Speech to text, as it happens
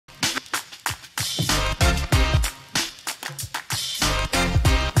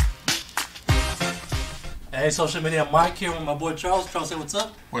Hey, social media, Mike here with my boy Charles. Charles, say what's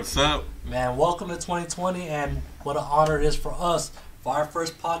up? What's up? Man, welcome to 2020, and what an honor it is for us for our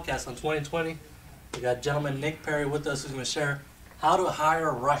first podcast on 2020. We got gentleman Nick Perry with us who's going to share how to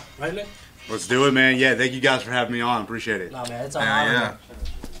hire right. Right, Nick? Let's do it, man. Yeah, thank you guys for having me on. Appreciate it. No, man, it's our honor. Yeah.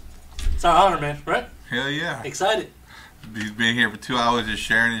 It's our honor, man, right? Hell yeah. Excited. He's been here for 2 hours just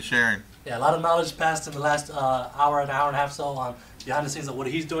sharing and sharing. Yeah, a lot of knowledge passed in the last hour and a half so on behind the scenes of what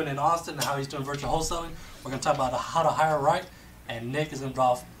he's doing in Austin and how he's doing virtual wholesaling. We're going to talk about how to hire right, and Nick is going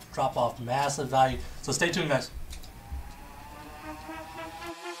to drop off massive value. So stay tuned, guys.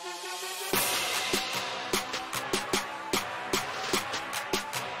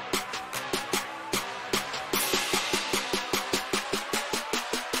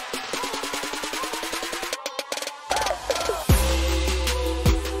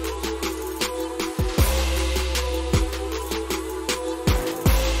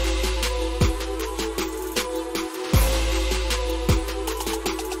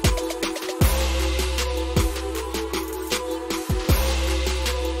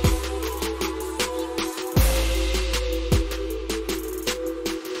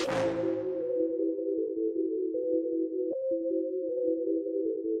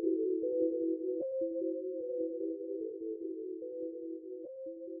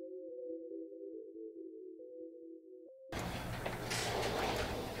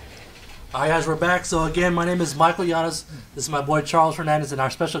 Alright guys, we're back. So again, my name is Michael Llanas. This is my boy Charles Hernandez, and our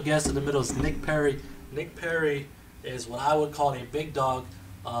special guest in the middle is Nick Perry. Nick Perry is what I would call a big dog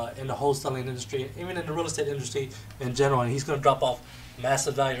in the wholesaling industry, even in the real estate industry in general, and he's going to drop off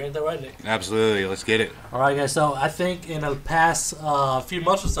massive value. Ain't that right, Nick? Absolutely. Let's get it. Alright guys, so I think in the past few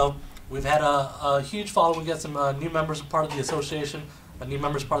months or so, we've had a huge following. We got some new members part of the association, new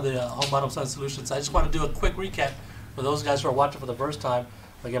members part of the HomeBuying HomeSelling Solutions. I just want to do a quick recap for those guys who are watching for the first time.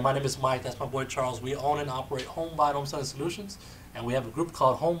 Again, my name is Mike. That's my boy Charles. We own and operate HomeBuying HomeSelling Solutions, and we have a group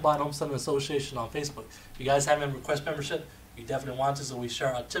called HomeBuying HomeSelling Association on Facebook. If you guys haven't requested membership, you definitely want to, so we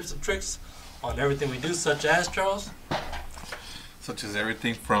share our tips and tricks on everything we do, such as, Charles? Such as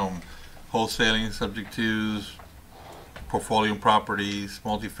everything from wholesaling, subject twos, portfolio properties,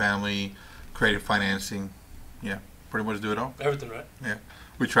 multifamily, creative financing. Yeah, pretty much do it all. Everything, right? Yeah,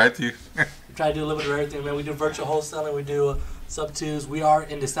 we try to. We try to do a little bit of everything, man. We do virtual wholesaling. We do sub-twos. We are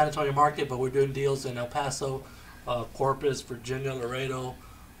in the San Antonio market, but we're doing deals in El Paso, Corpus, Virginia, Laredo,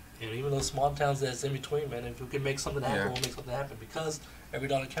 and even those small towns that's in between, man. If we can make something happen, we'll make something happen, because every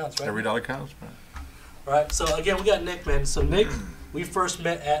dollar counts, right? Every dollar counts, man. All right, so again, we got Nick, man. So Nick, we first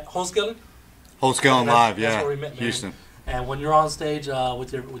met at Wholesaling. Wholesaling Live, yeah. That's where we met, man. Houston. And when you're on stage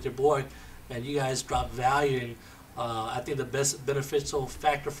with your boy, man, you guys dropped value, and I think the best beneficial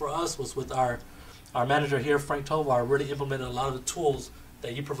factor for us was with our manager here, Frank Tovar, really implemented a lot of the tools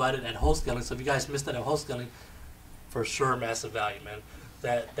that you provided at wholesaling. So if you guys missed that at wholesaling, for sure, massive value, man.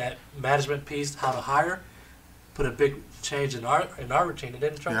 That management piece, how to hire, put a big change in our routine. It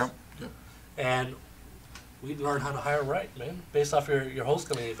didn't trust. Yeah. And we learned how to hire right, man, based off your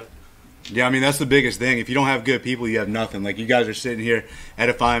wholesaling event. Yeah, I mean, that's the biggest thing. If you don't have good people, you have nothing. Like, you guys are sitting here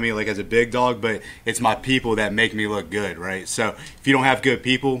edifying me like as a big dog, but it's my people that make me look good, right? So if you don't have good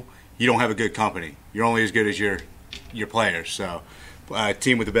people, you don't have a good company. You're only as good as your players. So a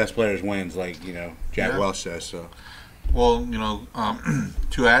team with the best players wins, like, Jack Welch says. So, well,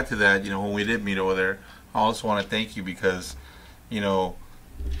 to add to that, when we did meet over there, I also want to thank you because,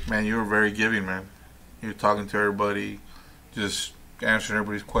 man, you were very giving, man. You were talking to everybody, just answering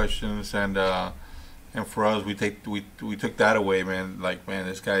everybody's questions, and for us, we took that away, man. Like, man,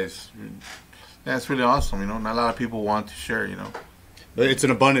 this guy's, it's really awesome. Not a lot of people want to share, But it's an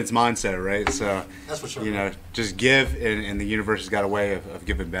abundance mindset, right? So, that's for sure. Just give, and the universe has got a way of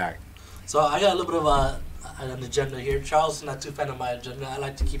giving back. So I got a little bit of an agenda here. Charles is not too fan of my agenda. I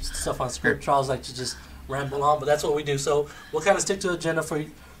like to keep stuff on script. Charles likes to just ramble on, but that's what we do. So we'll kind of stick to the agenda for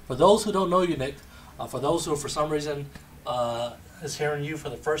those who don't know you, Nick. For those who, for some reason, is hearing you for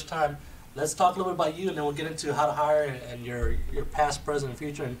the first time, let's talk a little bit about you, and then we'll get into how to hire and your past, present, and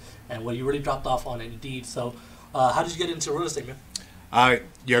future, and what you really dropped off on Indeed. So how did you get into real estate, man? I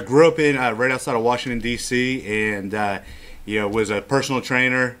grew up in right outside of Washington, D.C., and was a personal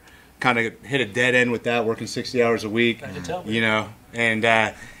trainer. Kind of hit a dead end with that, working 60 hours a week. I can tell, and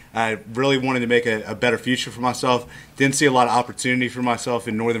I really wanted to make a better future for myself. Didn't see a lot of opportunity for myself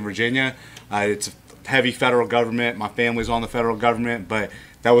in Northern Virginia. It's a heavy federal government. My family's on the federal government, but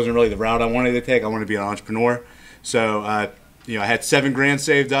that wasn't really the route I wanted to take. I wanted to be an entrepreneur. So, I had $7,000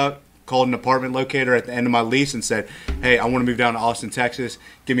 saved up. Called an apartment locator at the end of my lease and said, "Hey, I want to move down to Austin, Texas.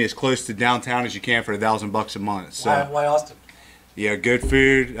 Give me as close to downtown as you can for $1,000 a month." So, why Austin? Yeah, good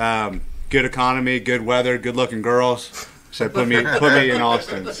food, good economy, good weather, good looking girls. So put me in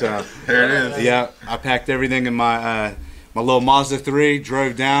Austin. So There it is. yeah, I packed everything in my my little Mazda 3,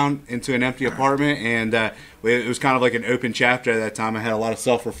 drove down into an empty apartment, and it was kind of like an open chapter at that time. I had a lot of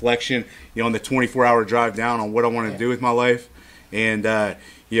self-reflection, on the 24-hour drive down on what I wanted to do with my life, and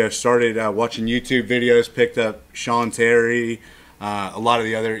started watching YouTube videos, picked up Sean Terry, a lot of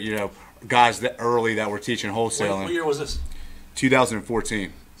the other guys that were teaching wholesaling. What year was this?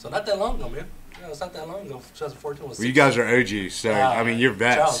 2014. So not that long ago, man. It's not that long ago. 2014 was. Well, you guys are OGs, so I mean, you're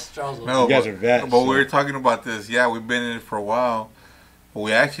vets. Charles No, you guys are vets. But we were talking about this. Yeah, we've been in it for a while. But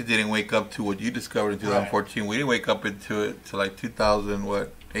we actually didn't wake up to what you discovered in 2014. Right. We didn't wake up into it till like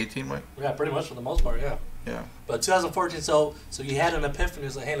 2018, Mike? Yeah, pretty much for the most part, yeah. Yeah. But 2014, so you had an epiphany.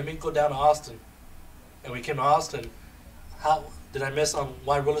 It's like, hey, let me go down to Austin. And we came to Austin. How did I miss on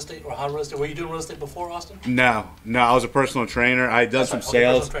why real estate or how real estate? Were you doing real estate before Austin? No. I was a personal trainer. I had done some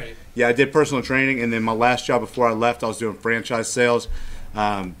sales. Yeah, I did personal training, and then my last job before I left, I was doing franchise sales,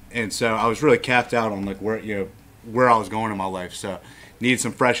 and so I was really capped out on like where I was going in my life. So needed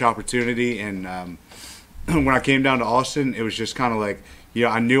some fresh opportunity, and when I came down to Austin, it was just kind of like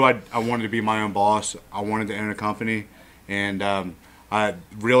I knew I wanted to be my own boss. I wanted to own a company, and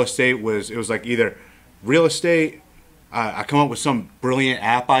real estate was like either real estate. I come up with some brilliant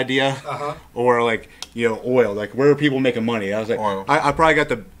app idea, or like oil. Like where are people making money? I was like, I probably got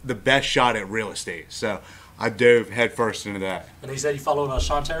the best shot at real estate, so I dove headfirst into that. And he said you followed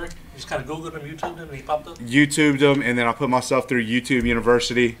Sean Terry. You just kind of Googled him, YouTubed him, and he popped up. YouTubed him, and then I put myself through YouTube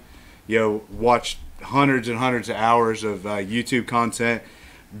University. Watched hundreds and hundreds of hours of YouTube content.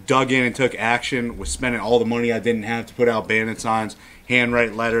 Dug in and took action. Was spending all the money I didn't have to put out abandoned signs,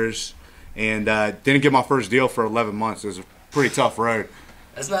 handwrite letters. And didn't get my first deal for 11 months. It was a pretty tough road.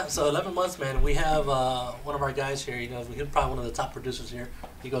 It's not so 11 months, man. We have one of our guys here. He's probably one of the top producers here.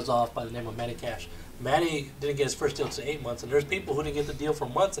 He goes off by the name of Manny Cash. Manny didn't get his first deal until 8 months, and there's people who didn't get the deal for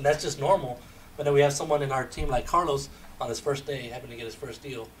months, and that's just normal. But then we have someone in our team like Carlos on his first day happened to get his first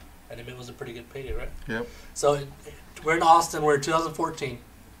deal, and it was a pretty good payday, right? Yep. So we're in Austin. We're in 2014.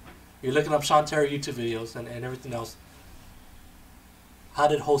 You're looking up Sean Terry YouTube videos and everything else. How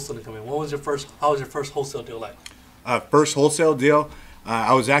did wholesaling come in? How was your first wholesale deal like? First wholesale deal,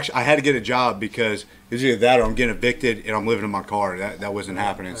 I had to get a job because it was either that or I'm getting evicted and I'm living in my car. That wasn't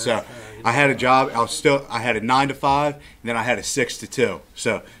happening. So I had a job. I had a 9 to 5, and then I had a 6 to 2.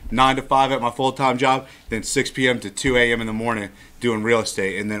 So 9 to 5 at my full time job, then 6 p.m. to 2 a.m. in the morning doing real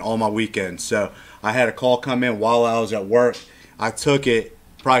estate, and then all my weekends. So I had a call come in while I was at work. I took it.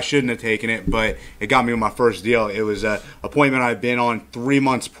 Probably shouldn't have taken it, but it got me my first deal. It was an appointment I'd been on 3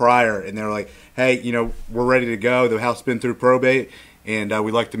 months prior, and they were like, hey, we're ready to go. The house has been through probate, and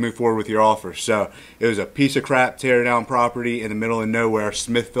we'd like to move forward with your offer. So it was a piece of crap tear-down property in the middle of nowhere,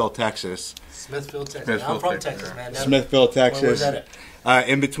 Smithville, Texas. Smithville, Texas. I'm from Texas, man. Smithville, Texas. Where's that at?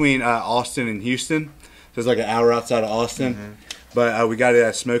 In between Austin and Houston. So it's like an hour outside of Austin. Mm-hmm. But we got it at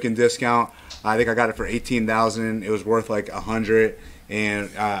a smoking discount. I think I got it for $18,000. It was worth like $100,000. And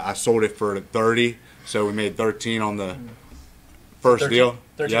I sold it for $30,000, so we made $13,000 on the first deal.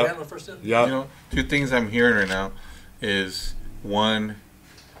 $13,000 on the first deal? Yep. Two things I'm hearing right now is, one,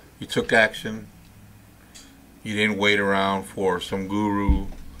 you took action. You didn't wait around for some guru.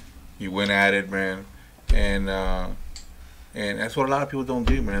 You went at it, man. And that's what a lot of people don't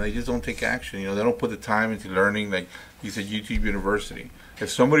do, man. They just don't take action. They don't put the time into learning, like you said, YouTube University.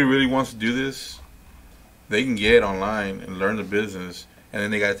 If somebody really wants to do this, they can get online and learn the business, and then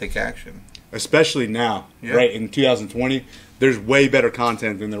they got to take action. Especially now, right? In 2020, there's way better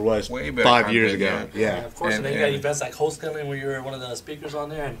content than there was 5 years ago. Yeah. Of course, and then you got events like wholesaling where you're one of the speakers on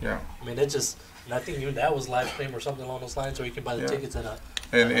there. And, I mean, I think even that was live stream or something along those lines, where you can buy the tickets at a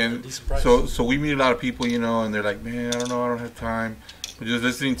decent price. So we meet a lot of people, and they're like, man, I don't know, I don't have time. But just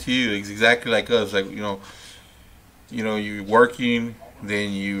listening to you, it's exactly like us. Like, you're working,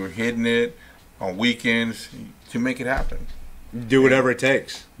 then you're hitting it on weekends to make it happen. Do whatever it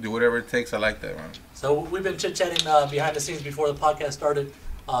takes. Do whatever it takes. I like that, man. So we've been chit-chatting behind the scenes before the podcast started.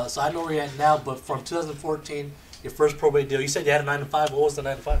 So I know where you're at now, but from 2014, your first probate deal, you said you had a 9 to 5. What was the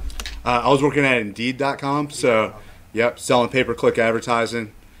 9 to 5? I was working at Indeed.com. So, selling pay-per-click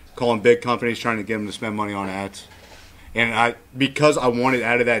advertising, calling big companies, trying to get them to spend money on ads. And because I wanted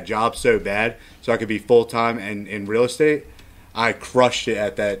out of that job so bad, so I could be full-time in real estate, I crushed it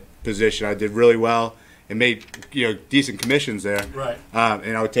at that position. I did really well and made decent commissions there. Right.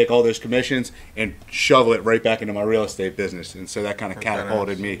 And I would take all those commissions and shovel it right back into my real estate business. And so that kind of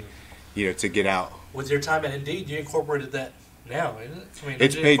catapulted me, to get out. With your time at Indeed, you incorporated that now, isn't it? I mean,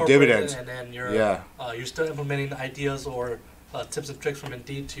 it's paid dividends. And then you're still implementing ideas or tips and tricks from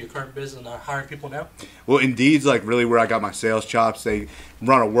Indeed to your current business and hiring people now? Well, Indeed's like really where I got my sales chops. They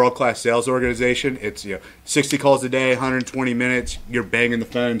run a world-class sales organization. It's 60 calls a day, 120 minutes. You're banging the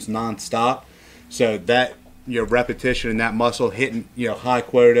phones nonstop. So that repetition and that muscle hitting high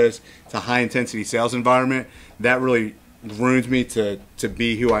quotas, it's a high-intensity sales environment. That really ruined me to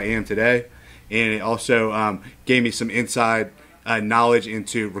be who I am today. And it also gave me some inside knowledge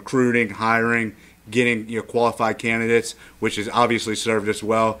into recruiting, hiring, getting qualified candidates, which has obviously served us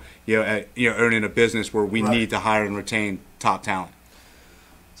well. At owning a business where we need to hire and retain top talent.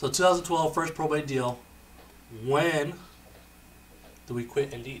 So 2012, first probate deal. When do we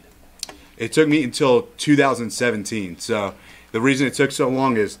quit Indeed? It took me until 2017. So the reason it took so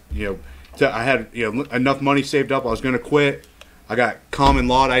long is I had enough money saved up. I was going to quit. I got common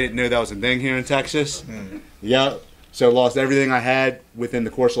law. I didn't know that was a thing here in Texas. Yeah. So lost everything I had within the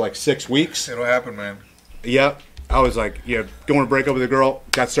course of like 6 weeks. It'll happen, man. Yep. I was like, going to break up with a girl,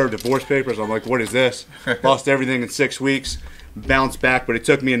 got served divorce papers. I'm like, what is this? Lost everything in 6 weeks, bounced back, but it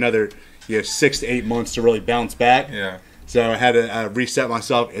took me another 6 to 8 months to really bounce back. Yeah. So I had to reset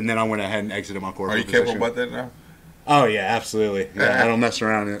myself, and then I went ahead and exited my corporate position. Are you careful about that now? Oh, yeah, absolutely. Yeah, I don't mess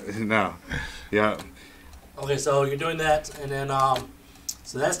around. No. Yeah. Okay, so you're doing that, and then,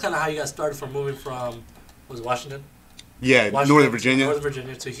 so that's kind of how you got started from moving from, was it Washington? Yeah, Northern Virginia. Northern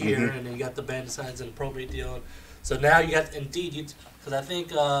Virginia to here, and then you got the band signs and the probate deal. So now you got Indeed, because I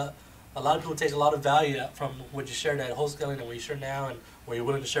think a lot of people take a lot of value from what you shared at wholesaling and what you share now and what you're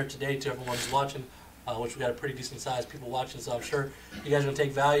willing to share today to everyone who's watching, which we got a pretty decent size people watching. So I'm sure you guys are going to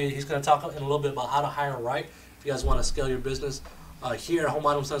take value. He's going to talk in a little bit about how to hire right if you guys want to scale your business. Here at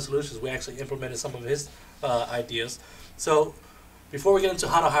HomeBuying HomeSelling Solutions, we actually implemented some of his ideas. So before we get into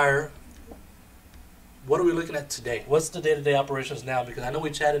how to hire, what are we looking at today? What's the day-to-day operations now? Because I know we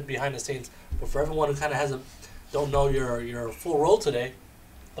chatted behind the scenes, but for everyone who kind of don't know your full role today,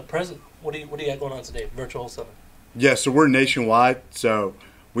 the present, what do you got going on today? Virtual wholesaling. Yeah, so we're nationwide. So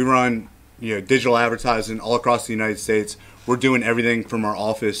we run digital advertising all across the United States. We're doing everything from our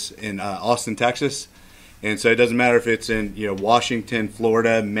office in Austin, Texas, and so it doesn't matter if it's in Washington,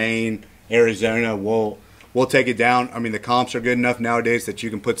 Florida, Maine, Arizona. We'll take it down. I mean, the comps are good enough nowadays that you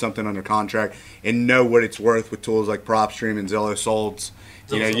can put something under contract and know what it's worth with tools like PropStream and Zillow Solds.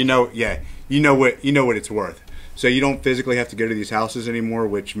 You know what it's worth. So you don't physically have to go to these houses anymore,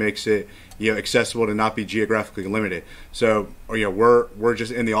 which makes it accessible to not be geographically limited. So we're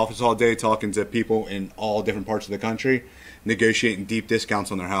just in the office all day talking to people in all different parts of the country, negotiating deep discounts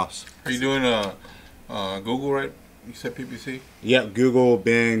on their house. Are you doing Google, right? You said PPC? Yeah, Google,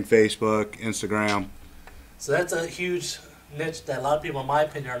 Bing, Facebook, Instagram. So that's a huge niche that a lot of people, in my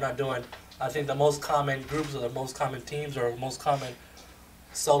opinion, are not doing. I think the most common groups or the most common teams or most common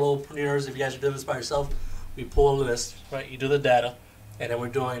solopreneurs, if you guys are doing this by yourself, we pull a list, right? You do the data, and then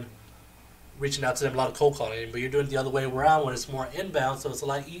we're reaching out to them, a lot of cold calling. But you're doing it the other way around when it's more inbound, so it's a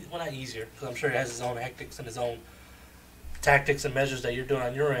lot not easier, because I'm sure it has its own hectics and its own tactics and measures that you're doing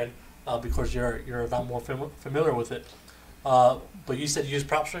on your end because you're a lot more familiar with it. But you said you use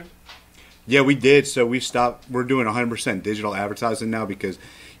PropStream? Yeah, we did. So we're doing 100% digital advertising now because,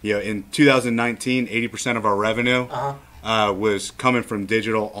 in 2019, 80% of our revenue was coming from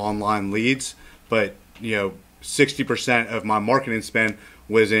digital online leads. But, 60% of my marketing spend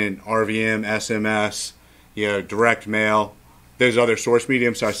was in RVM, SMS, direct mail, those other source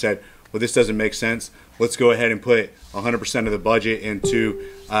mediums. So I said, well, this doesn't make sense. Let's go ahead and put 100% of the budget into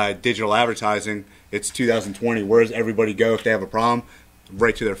digital advertising. It's 2020. Where does everybody go if they have a problem?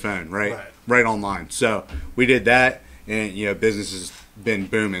 Right to their phone, right online. So we did that, and business has been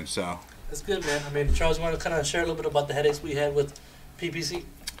booming. So that's good, man. I mean, Charles, you want to kind of share a little bit about the headaches we had with PPC?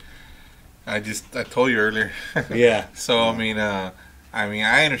 I told you earlier. Yeah. So I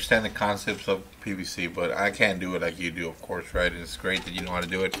understand the concepts of PPC, but I can't do it like you do, of course, right? And it's great that you know how to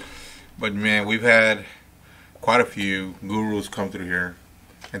do it. But man, we've had quite a few gurus come through here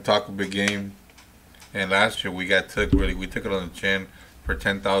and talk a big game. And last year we took it on the chin for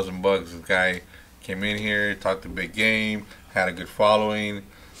 $10,000. This guy came in here, talked a big game, had a good following,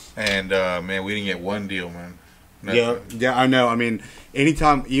 and man, we didn't get one deal, man. Yeah, I know. I mean,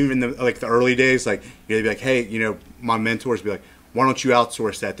 anytime, even in the early days, they'd be like, hey, my mentors would be like, why don't you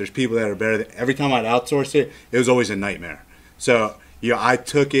outsource that? There's people that are better. Every time I'd outsource it, it was always a nightmare. So, I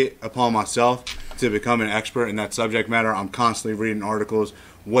took it upon myself to become an expert in that subject matter. I'm constantly reading articles,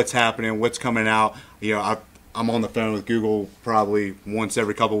 what's happening, what's coming out. I'm on the phone with Google probably once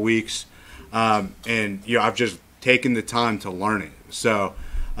every couple of weeks, and I've just taken the time to learn it. So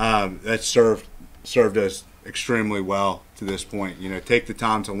that served us extremely well to this point. Take the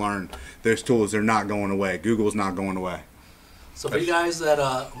time to learn those tools. They're not going away. Google's not going away. So for you guys that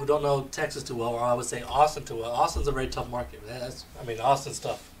who don't know Texas too well, or I would say Austin too well, Austin's a very tough market. Austin's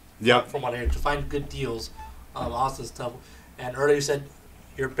tough. Yep. From what I hear, to find good deals, Austin's tough. And earlier you said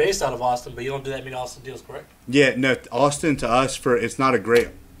you're based out of Austin, but you don't do that many Austin deals, correct? Yeah, no, Austin to us, it's not a great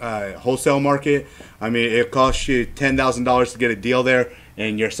wholesale market. I mean, it costs you $10,000 to get a deal there,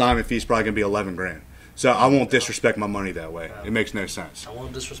 and your assignment fee is probably going to be $11,000. So I won't disrespect my money that way. It makes no sense. I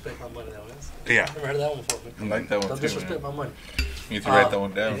won't disrespect my money that way. Yeah. Never heard of that one before, man. I like that one Don't too, disrespect my money. You need to write that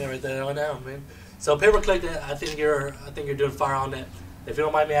one down. Yeah, write that one down, man. So pay per click, I think you're doing fire on that. If you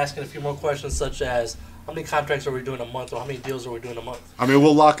don't mind me asking a few more questions, such as how many contracts are we doing a month, or how many deals are we doing a month? I mean,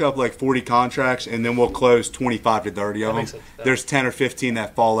 we'll lock up like 40 contracts, and then we'll close 25 to 30 of them. There's 10 or 15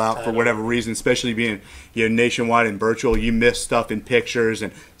 that fall out for whatever reason, especially being nationwide and virtual. You miss stuff in pictures,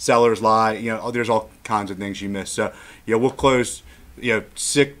 and sellers lie. There's all kinds of things you miss. So we'll close 55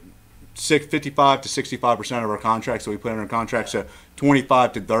 to 65% of our contracts that we put in our contract. So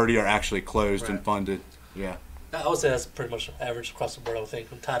 25 to 30 are actually closed and funded. Yeah. I would say that's pretty much average across the board, I would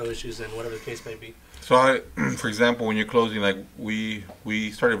think, with title issues and whatever the case may be. So, for example, when you're closing, like we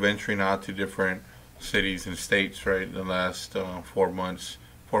started venturing out to different cities and states, right, in the last 4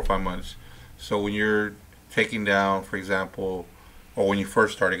 or 5 months. So when you're taking down, for example, or when you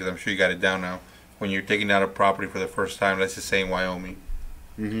first started, because I'm sure you got it down now, when you're taking down a property for the first time, let's just say in Wyoming,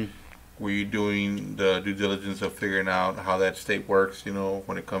 were you doing the due diligence of figuring out how that state works,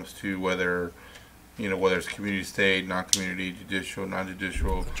 when it comes to whether it's community state, non-community, judicial,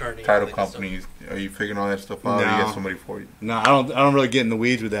 non-judicial, attorney, title companies? Are you figuring all that stuff out? No. Or you got somebody for you? No, I don't really get in the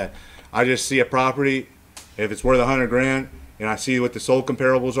weeds with that. I just see a property. If it's worth $100,000 and I see what the sold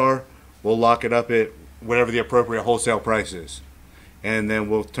comparables are, we'll lock it up at whatever the appropriate wholesale price is, and then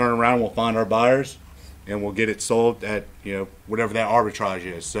we'll turn around and we'll find our buyers, and we'll get it sold at whatever that arbitrage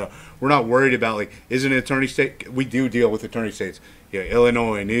is. So we're not worried about is it an attorney state? We do deal with attorney states.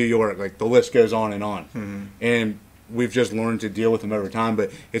 Illinois, New York, the list goes on and on. And we've just learned to deal with them over time.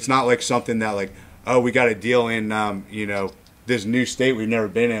 But it's not like something that we got a deal in this new state we've never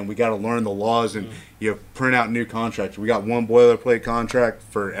been in. We got to learn the laws and print out new contracts. We got one boilerplate contract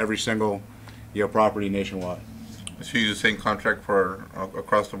for every single property nationwide. So you use the same contract for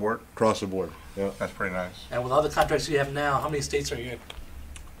across the board? Across the board. Yeah, that's pretty nice. And with all the contracts you have now, how many states are you in?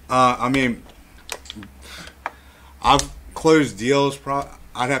 I mean, I've closed deals.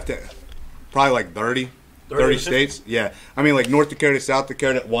 I'd have to probably 30 states. Yeah, I mean North Dakota, South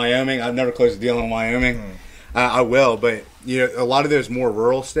Dakota, Wyoming. I've never closed a deal in Wyoming. I will, but a lot of those more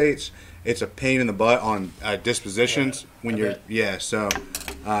rural states, it's a pain in the butt on dispositions when you're. Yeah, so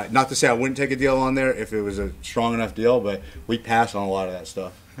not to say I wouldn't take a deal on there if it was a strong enough deal, but we pass on a lot of that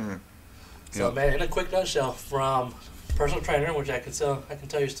stuff. So man, in a quick nutshell, from personal trainer, which I can tell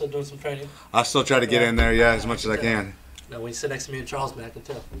you're still doing some training. I still try to get in there, as much as I can. Now, when you sit next to me in Charles, man, I can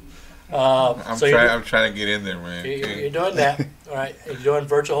tell. I'm trying to get in there, man. You're doing that, all right? You're doing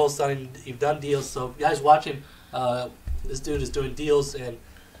virtual wholesaling. You've done deals. So, guys watching, this dude is doing deals, and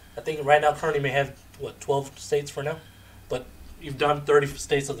I think right now currently may have 12 states for now, but you've done 30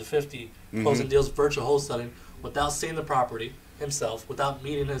 states of the 50 closing deals, virtual wholesaling, without seeing the property himself, without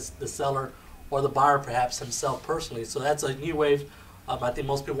meeting the seller or the buyer perhaps himself personally. So that's a new wave I think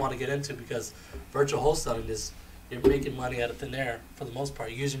most people want to get into, because virtual wholesaling is, you're making money out of thin air for the most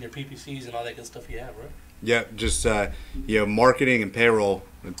part, using your PPCs and all that good stuff you have, right? Yeah, just marketing and payroll,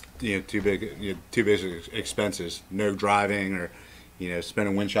 two big expenses. No driving or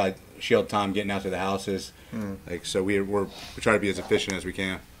spending windshield time getting out to the houses. So we try to be as efficient as we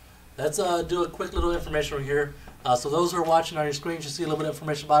can. Let's do a quick little information right here. So those who are watching on your screen, you see a little bit of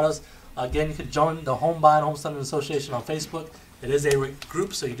information about us. Again, you can join the HomeBuying HomeSelling Association on Facebook. It is a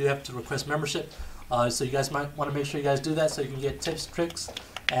group, so you do have to request membership. So you guys might want to make sure you guys do that, so you can get tips, tricks,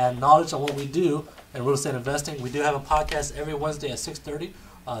 and knowledge on what we do in real estate investing. We do have a podcast every Wednesday at 6:30.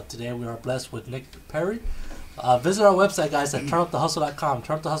 Today we are blessed with Nick Perry. Visit our website, guys, at turnupthehustle.com.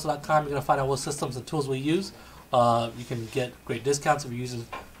 Turnupthehustle.com, you're going to find out what systems and tools we use. You can get great discounts if you're using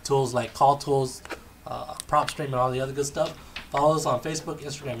tools like Call Tools, PropStream, and all the other good stuff. Follow us on Facebook,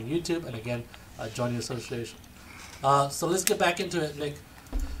 Instagram, and YouTube. And again, join the association. So let's get back into it, Nick.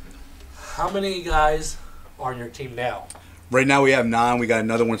 How many guys are on your team now? Right now we have 9. We got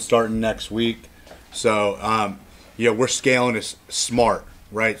another one starting next week. So, we're scaling this smart,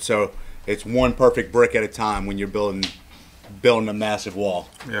 right? So it's one perfect brick at a time when you're building a massive wall.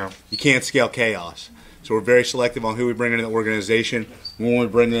 Yeah. You can't scale chaos. So we're very selective on who we bring into the organization, when we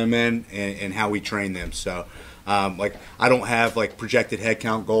bring them in, and how we train them. So, I don't have projected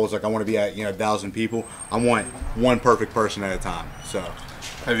headcount goals. I want to be at 1,000 people. I want one perfect person at a time. So,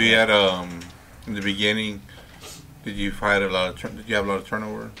 have you had in the beginning, Did you find a lot of? Did you have a lot of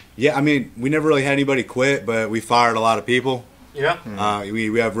turnover? Yeah, I mean, we never really had anybody quit, but we fired a lot of people. Yeah.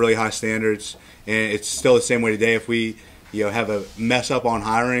 We have really high standards, and it's still the same way today. If we have a mess up on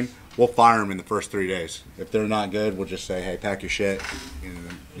hiring, we'll fire them in the first 3 days. If they're not good, we'll just say, hey, pack your shit.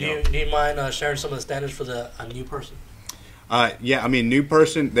 Do you mind sharing some of the standards for a new person? Yeah, I mean, new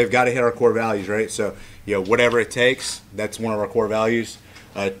person, they've got to hit our core values, right? So, whatever it takes, that's one of our core values.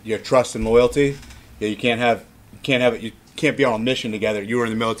 Trust and loyalty. You can't be on a mission together. You were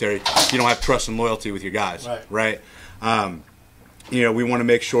in the military. You don't have trust and loyalty with your guys, right? We want to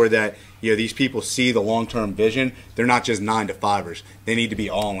make sure that these people see the long-term vision. They're not just 9-to-5ers. They need to be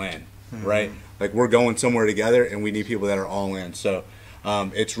all in, right? Like, we're going somewhere together, and we need people that are all in. So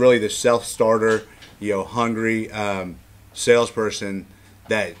it's really the self-starter, hungry salesperson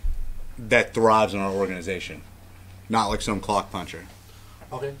that thrives in our organization, not like some clock puncher.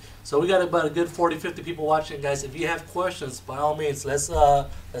 Okay, so we got about a good 40-50 people watching, guys. If you have questions, by all means, let's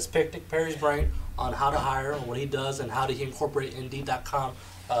pick Nick Perry's brain on how to hire and what he does and how did he incorporate Indeed.com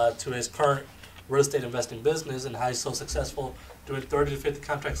to his current real estate investing business and how he's so successful doing 30 to 50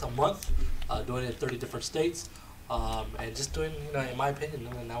 contracts a month, doing it in 30 different states, and just doing, in my opinion,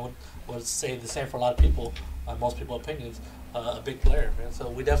 and I would say the same for a lot of people, most people's opinions, a big player, man. So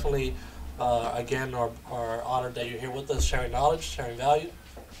we definitely, again, are honored that you're here with us, sharing knowledge, sharing value.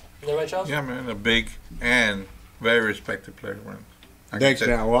 Is that right, Charles? Yeah, man, a big and very respected player, man. Thanks,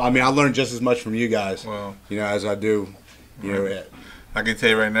 man. Well, I mean, I learned just as much from you guys, well, as I do, I can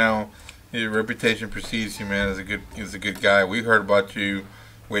tell you right now, your reputation precedes you, man, as a good guy. We heard about you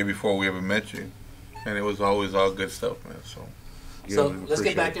way before we ever met you, and it was always all good stuff, man. So let's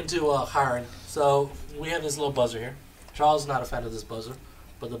get back into hiring. So we have this little buzzer here. Charles is not a fan of this buzzer,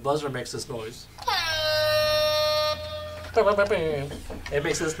 but the buzzer makes this noise. It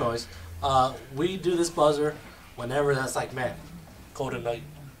makes this noise. We do this buzzer whenever that's like, man, golden night.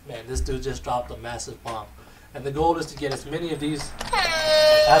 Man, this dude just dropped a massive bomb. And the goal is to get as many of these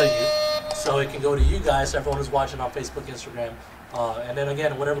out of you so it can go to you guys, everyone who's watching on Facebook, Instagram. And then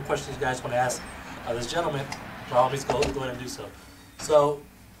again, whatever questions you guys want to ask this gentleman, by all means, go ahead and do so. So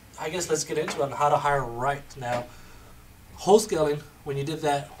I guess let's get into it on how to hire right. Now, wholesaling, when you did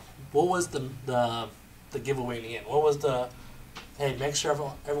that, what was the giveaway in the end? What was the, hey, make sure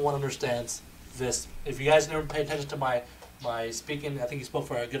everyone understands this. If you guys never pay attention to my speaking, I think you spoke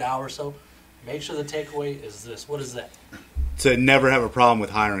for a good hour or so, make sure the takeaway is this. What is that? To never have a problem with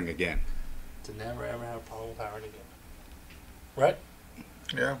hiring again. To never ever have a problem with hiring again. Right?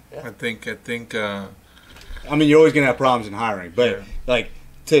 Yeah. I think. I mean, you're always gonna have problems in hiring, but like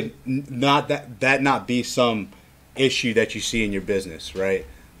to not not be some issue that you see in your business, right?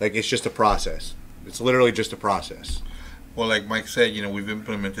 Like it's just a process. It's literally just a process. Well, like Mike said, we've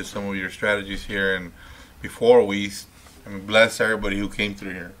implemented some of your strategies here, and before bless everybody who came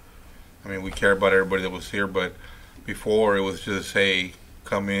through here. I mean, we care about everybody that was here, but before it was just, hey,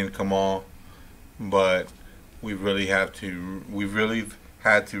 come in, come on. But we really had to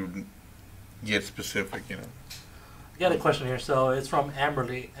get specific, I got a question here. So it's from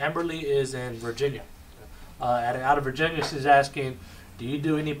Amberly. Amberly is in Virginia. Out of Virginia, she's asking, do you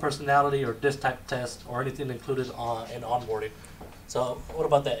do any personality or disc type test or anything included in onboarding? So what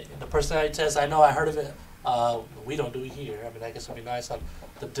about that? The personality test, I know I heard of it. We don't do it here. I mean, I guess it would be nice on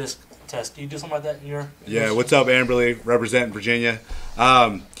the disc test. Do you do something like that in your? Yeah, what's up, Amberly? Representing Virginia.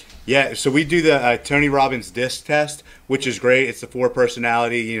 Yeah, so we do the Tony Robbins disc test, which is great. It's the 4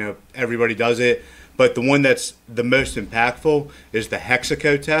 personality. Everybody does it. But the one that's the most impactful is the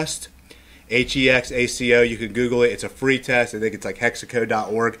Hexaco test. HEXACO. You can Google it. It's a free test. I think it's like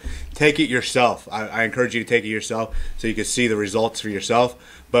hexaco.org. Take it yourself. I encourage you to take it yourself so you can see the results for yourself.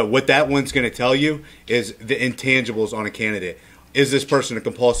 But what that one's going to tell you is the intangibles on a candidate. Is this person a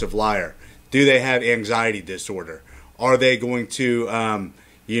compulsive liar? Do they have anxiety disorder? Are they going to,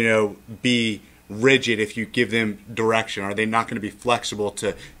 be rigid if you give them direction? Are they not going to be flexible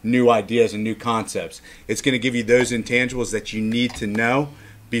to new ideas and new concepts? It's going to give you those intangibles that you need to know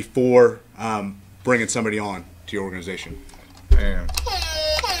before bringing somebody on to your organization. Man.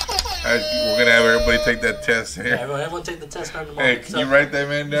 We're going to have everybody take that test here. Yeah, everyone take the test in the moment. Hey, can you write that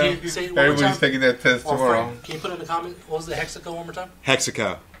man down? Everybody's taking that test tomorrow. Can you put in the comment, what was the Hexaco one more time?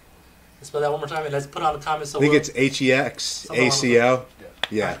 Hexaco. Let's spell that one more time, and let's put on the comments. So I think it's HEXACO.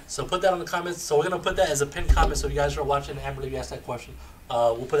 Yeah. Right, so put that on the comments. So we're going to put that as a pinned comment so you guys are watching Amberly, you asked that question.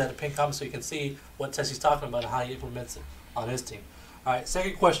 We'll put that in a pinned comment so you can see what test he's talking about and how he implements it on his team. All right,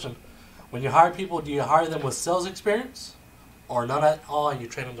 second question. When you hire people, do you hire them with sales experience or none at all and you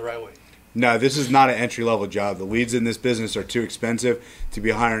train them the right way? No, this is not an entry-level job. The leads in this business are too expensive to be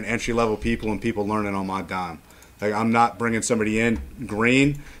hiring entry-level people and people learning on my dime. Like, I'm not bringing somebody in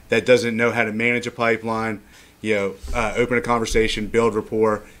green that doesn't know how to manage a pipeline, open a conversation, build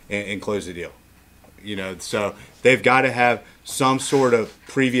rapport, and close the deal. So they've got to have some sort of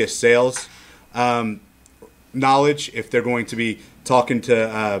previous sales knowledge if they're going to be talking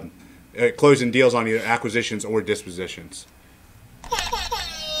to closing deals on either acquisitions or dispositions.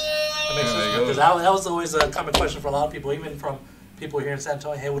 That makes sense, because that was always a common question for a lot of people, even from people here in San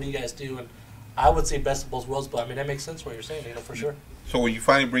Antonio. Hey, what do you guys do? And I would say best of both worlds, but I mean that makes sense what you're saying, for sure. So when you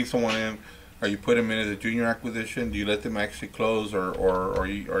finally bring someone in, are you put them in as a junior acquisition? Do you let them actually close, or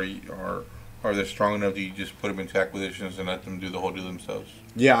are they strong enough that you just put them into acquisitions and let them do the whole deal themselves?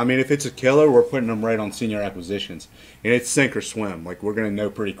 Yeah, I mean, if it's a killer, we're putting them right on senior acquisitions, and it's sink or swim. Like, we're gonna know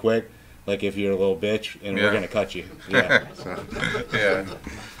pretty quick, like if you're a little bitch, and we're gonna cut you. Yeah. So. Yeah.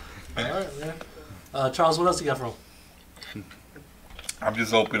 All right, man. Charles, what else you got for him? I'm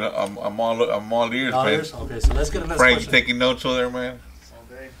just open. I'm all ears, All man. ears? Okay, so let's get the next Frank, you question. taking notes over there, man?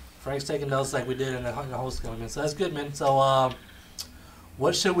 Frank's taking notes like we did in the host man. So that's good, man. So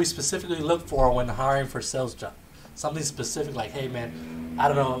what should we specifically look for when hiring for a sales job? Something specific, like, hey, man, I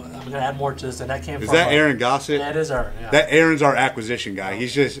don't know, I'm going to add more to this, and that came from... Is that Aaron Gossett? Yeah, it is Aaron, yeah. That Aaron's our acquisition guy.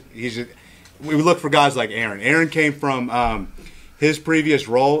 He's just we look for guys like Aaron. Aaron came from his previous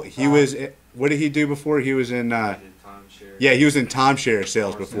role. He was, what did he do before? He was in... yeah, he was in timeshare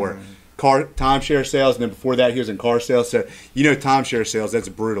sales before. Timeshare sales, and then before that he was in car sales. So timeshare sales, that's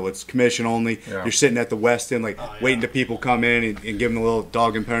brutal. It's commission only. Yeah. You're sitting at the West End waiting till people come in and give them a little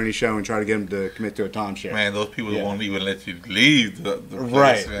dog and pony show and try to get them to commit to a timeshare. Man, those people won't even let you leave the place,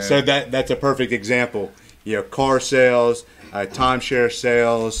 right. Man. So that's a perfect example. Car sales, timeshare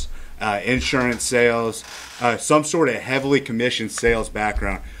sales, insurance sales, some sort of heavily commissioned sales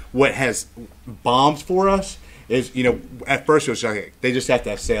background. What has bombed for us is, at first it was like they just have to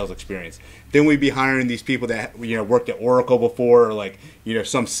have sales experience. Then we'd be hiring these people that, worked at Oracle before, or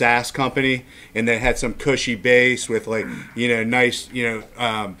some SaaS company, and they had some cushy base with nice,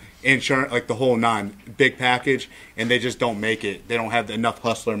 insurance, like the whole big package, and they just don't make it. They don't have enough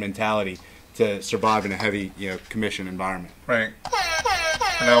hustler mentality to survive in a heavy, commission environment. Right.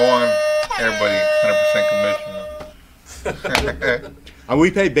 From now on, everybody 100% commission.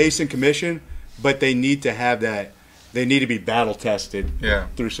 We pay base and commission, but they need to have that. They need to be battle tested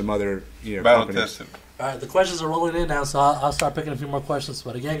through some other battle companies. tested. All right, the questions are rolling in now, so I'll start picking a few more questions.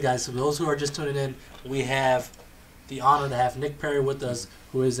 But again, guys, for those who are just tuning in, we have the honor to have Nick Perry with us,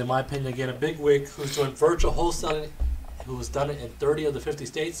 who is, in my opinion, again, a big wig who's doing virtual wholesaling, who has done it in 30 of the 50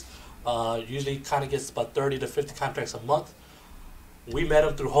 states. Usually kind of gets about 30 to 50 contracts a month. We met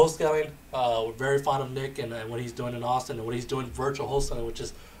him through wholesaling. We're very fond of Nick and what he's doing in Austin and what he's doing virtual wholesaling, which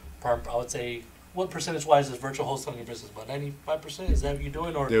is, I would say, what percentage-wise is virtual wholesaling your business? About 95%? Is that what you're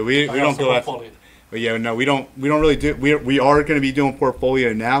doing, or dude, we don't go after? But yeah, no, we don't really do. We are going to be doing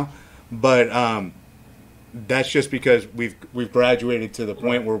portfolio now, but that's just because we've graduated to the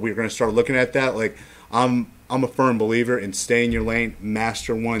point where we're going to start looking at that. Like, I'm a firm believer in stay in your lane,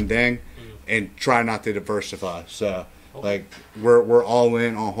 master one thing, and try not to diversify. So we're all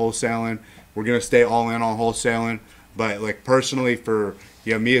in on wholesaling. We're going to stay all in on wholesaling. But personally, for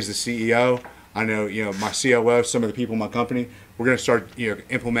me as the CEO, I know my COO, some of the people in my company, we're going to start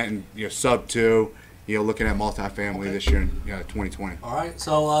implementing sub 2, looking at multifamily this year in 2020. All right,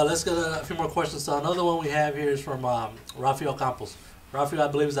 so let's get a few more questions. So another one we have here is from Rafael Campos. Rafael, I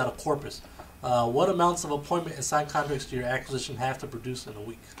believe, is out of Corpus. What amounts of appointment and signed contracts do your acquisition have to produce in a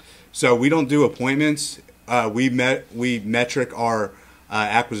week? So we don't do appointments. We metric our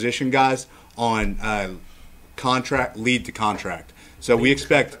acquisition guys on contract lead to contract. So we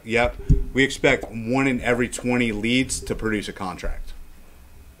expect 1 in every 20 leads to produce a contract.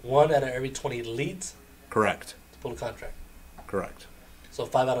 1 out of every 20 leads? Correct. To pull a contract? Correct. So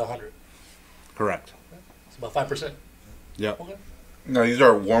 5 out of 100? Correct. It's about 5%? Yep. Okay. No, these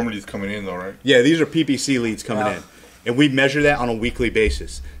are warm leads coming in, though, right? Yeah, these are PPC leads coming in. And we measure that on a weekly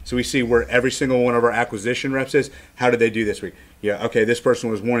basis. So we see where every single one of our acquisition reps is. How did they do this week? Yeah, okay, this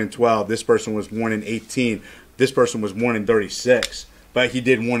person was 1 in 12. This person was 1 in 18. This person was 1 in 36. But he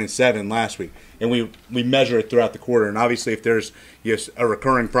did 1 in 7 last week. And we measure it throughout the quarter. And obviously, if there's a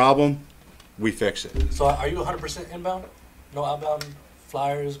recurring problem, we fix it. So are you 100% inbound? No outbound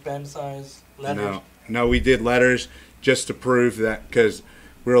flyers, band size, letters? No, we did letters just to prove that, because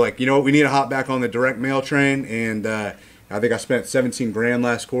we were like, we need to hop back on the direct mail train. And I think I spent $17,000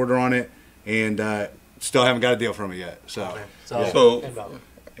 last quarter on it, and still haven't got a deal from it yet. So, okay. So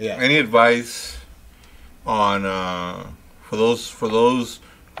any advice on for those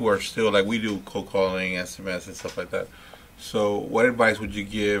who are still, like we do, cold calling, SMS, and stuff like that? So what advice would you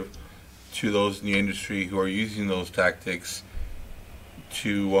give to those in the industry who are using those tactics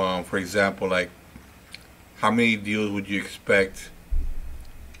to, for example, like, how many deals would you expect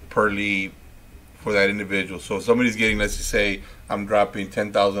per lead for that individual? So if somebody's getting, let's just say, I'm dropping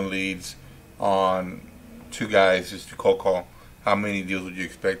 10,000 leads on 2 guys just to cold call, how many deals would you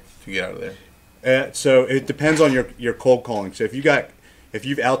expect to get out of there? So it depends on your cold calling. So if you've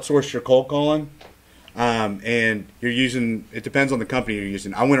outsourced your cold calling, and you're using, it depends on the company you're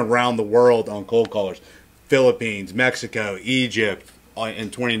using. I went around the world on cold callers, Philippines, Mexico, Egypt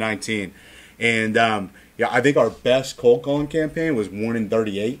in 2019, and I think our best cold calling campaign was 1 in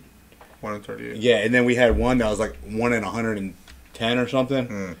 38. 1 in 38. Yeah, and then we had one that was like 1 in 110 or something,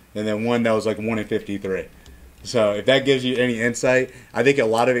 and then one that was like 1 in 53. So if that gives you any insight, I think a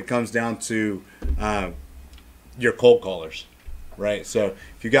lot of it comes down to your cold callers, right? So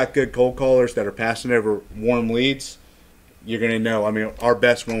if you got good cold callers that are passing over warm leads, you're going to know. I mean, our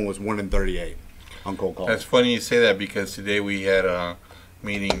best one was 1 in 38 on cold calls. That's funny you say that, because today we had a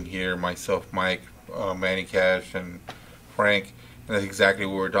meeting here, myself, Mike, Manny Cash, and Frank, and that's exactly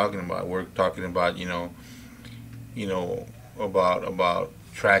what we're talking about. We're talking about, about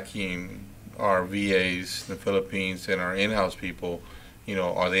tracking our VAs in the Philippines and our in-house people.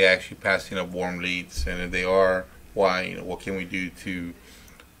 Are they actually passing up warm leads? And if they are, why? What can we do to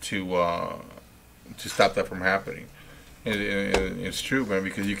stop that from happening? And it's true, man,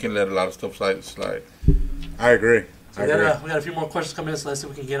 because you can let a lot of stuff slide. I agree. So we got a few more questions coming in, so let's see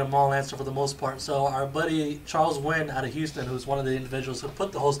if we can get them all answered for the most part. So our buddy Charles Wynn out of Houston, who's one of the individuals who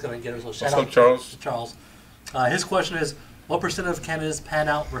put the host gun together, so shout out Charles? to Charles. His question is, what percent of candidates pan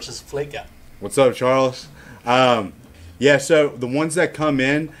out versus flake out? What's up, Charles? Yeah, so the ones that come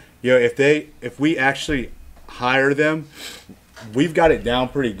in, if we actually hire them, we've got it down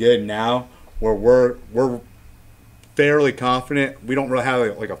pretty good now, where we're fairly confident. We don't really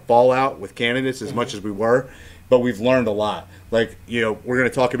have like a fallout with candidates as much as we were, but we've learned a lot. Like, we're going to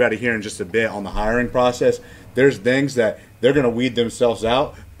talk about it here in just a bit on the hiring process. There's things that they're going to weed themselves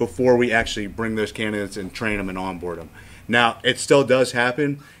out before we actually bring those candidates and train them and onboard them. Now, it still does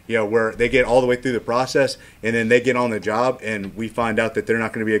happen, where they get all the way through the process and then they get on the job and we find out that they're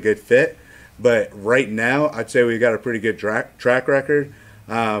not going to be a good fit. But right now, I'd say we've got a pretty good track record.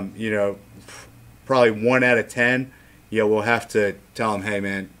 Probably 1 out of 10, we'll have to tell them, hey,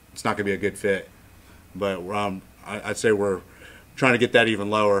 man, it's not going to be a good fit. But I'd say we're trying to get that even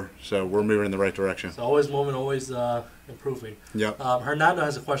lower, so we're moving in the right direction. So always moving, always improving. Yep. Hernando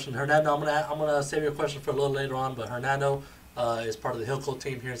has a question. Hernando, I'm gonna save your question for a little later on, but Hernando is part of the Hillco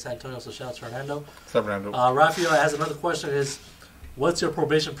team here in San Antonio, so shout out to Hernando. What's up, Hernando? Rafael has another question: is what's your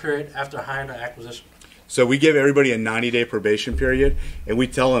probation period after hiring an acquisition? So we give everybody a 90-day probation period, and we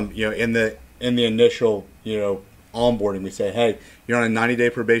tell them, in the initial, onboarding, we say, hey, you're on a 90-day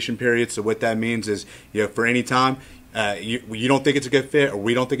probation period. So what that means is, for any time you don't think it's a good fit, or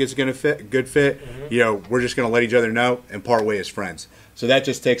we don't think it's going to good fit, we're just going to let each other know and part way as friends. So that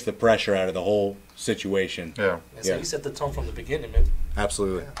just takes the pressure out of the whole situation. Yeah. So you set the tone from the beginning, man.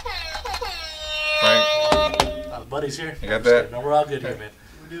 Absolutely. Frank, buddy's here. You got that? No, we're all good here, man.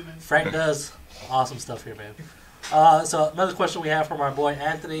 Frank does awesome stuff here, man. So another question we have from our boy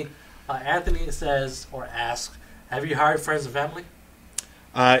Anthony. Anthony says or asks, have you hired friends and family?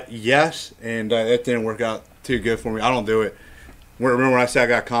 Yes, and that didn't work out too good for me. I don't do it. Remember when I said I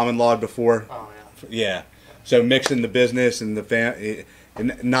got common law before? Oh, yeah. Yeah. So mixing the business and the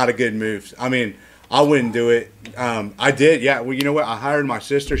not a good move. I mean, I wouldn't do it. I did, yeah. Well, you know what? I hired my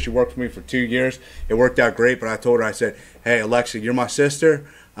sister. She worked for me for 2 years. It worked out great, but I told her, I said, hey, Alexa, you're my sister,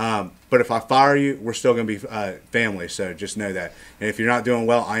 but if I fire you, we're still going to be family, so just know that. And if you're not doing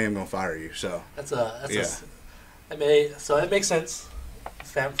well, I am going to fire you. So it makes sense.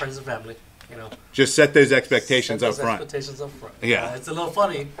 Friends and family, Just set those expectations up front. Yeah. It's a little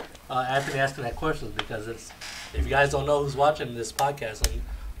funny, Anthony asking that question, because if you guys don't know who's watching this podcast, and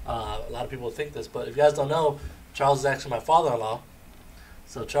a lot of people think this, but if you guys don't know, Charles is actually my father-in-law.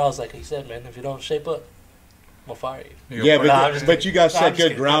 So Charles, like he said, man, if you don't shape up, I'm going to fire you. Yeah, but you guys set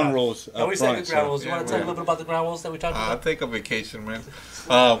good ground rules up front. We set good ground rules. You want to tell a little bit about the ground rules that we talked about? I'll take a vacation, man.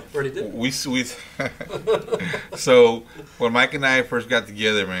 Already did. So when Mike and I first got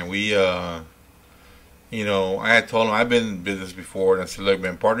together, man, we, I had told him I've been in business before, and I said, look,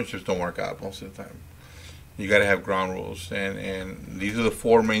 man, partnerships don't work out most of the time. You got to have ground rules, and these are the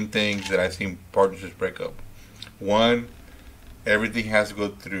 4 main things that I've seen partnerships break up. 1, everything has to go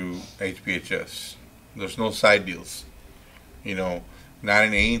through HBHS. There's no side deals, not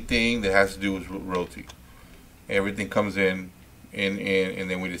in anything that has to do with realty. Everything comes in, and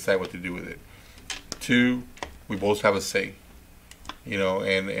then we decide what to do with it. 2, we both have a say. you know,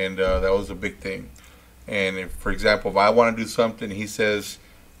 and that was a big thing. And if, for example, if I want to do something, he says,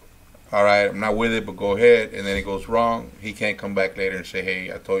 all right, I'm not with it, but go ahead, and then it goes wrong, he can't come back later and say,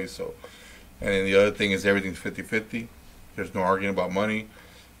 hey, I told you so. And then the other thing is everything's 50-50. There's no arguing about money.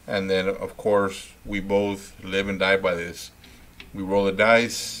 And then, of course, we both live and die by this. We roll the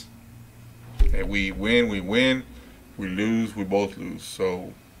dice, and we win, we win. We lose, we both lose.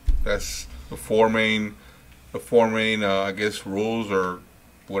 So that's the four main, I guess, rules or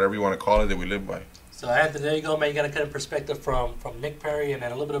whatever you want to call it that we live by. So Anthony, there you go, man. You got a kind of perspective from Nick Perry and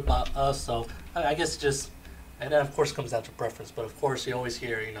then a little bit about us. So I guess just, and then of course comes down to preference. But of course you always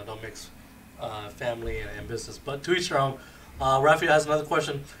hear, you know, don't mix family and business. But to each their own. Raphael has another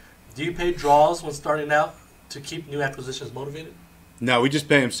question. Do you pay draws when starting out to keep new acquisitions motivated? No, we just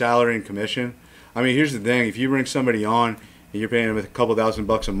pay them salary and commission. I mean, here's the thing: if you bring somebody on and you're paying them a couple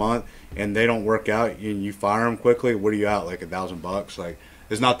 $1,000 a month, and they don't work out, and you fire them quickly, what are you out, like $1,000? Like,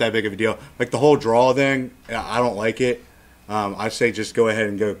 it's not that big of a deal. Like the whole draw thing, I don't like it. I say just go ahead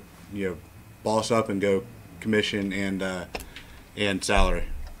and go, you know, boss up and go commission and salary.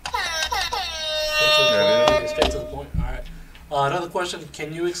 Straight to the point. All right. Another question: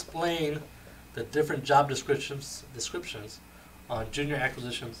 can you explain the different job descriptions on junior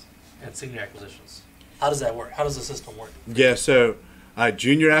acquisitions and senior acquisitions? How does that work? How does the system work? Yeah, so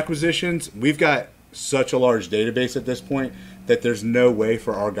junior acquisitions, we've got such a large database at this point that there's no way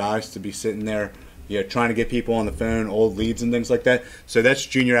for our guys to be sitting there, you know, trying to get people on the phone, old leads and things like that. So that's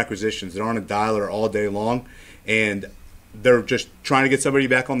junior acquisitions. They're on a dialer all day long, and they're just trying to get somebody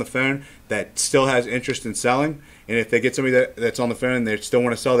back on the phone that still has interest in selling. And if they get somebody that's on the phone and they still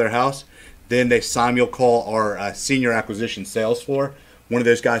want to sell their house, then they call our senior acquisition sales floor. One of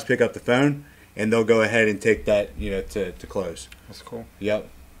those guys pick up the phone, and they'll go ahead and take that, you know, to close. That's cool. Yep.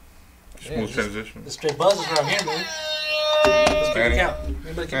 Smooth transition. The straight buzzes around here, man. Let's keep it count.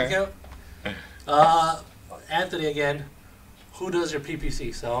 Anybody keep it count? Anthony again. Who does your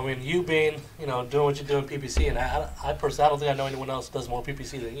PPC? So I mean, you being, you know, doing what you do in PPC, and I personally, I don't think I know anyone else that does more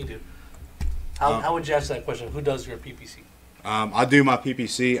PPC than you do. How would you answer that question? Who does your PPC? I do my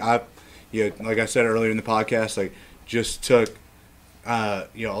PPC. Like I said earlier in the podcast, like just took a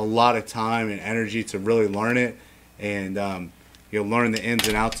lot of time and energy to really learn it, and learn the ins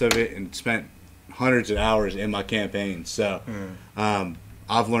and outs of it, and spent hundreds of hours in my campaign. So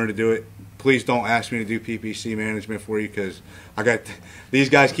I've learned to do it. Please don't ask me to do PPC management for you, because these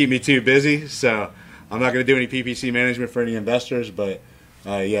guys keep me too busy. So I'm not going to do any PPC management for any investors. But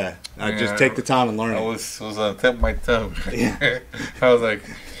just take the time and learn it. Was on the tip of my tongue. Yeah. I was like,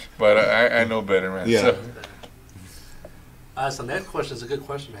 but I know better, man. Yeah. So next question is a good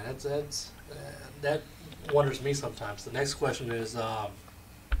question, man. That wonders me sometimes. The next question is,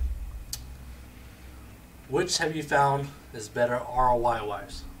 which have you found is better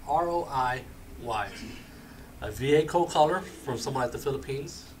ROI-wise? ROI-wise. A VA cold caller from someone at the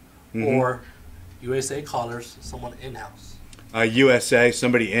Philippines, or USA callers, someone in-house? USA,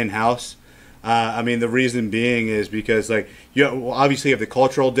 somebody in-house. I mean, the reason being is because, like, you obviously have the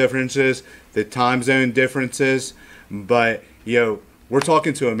cultural differences, the time zone differences, but, we're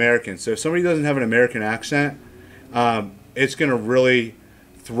talking to Americans. So if somebody doesn't have an American accent, it's going to really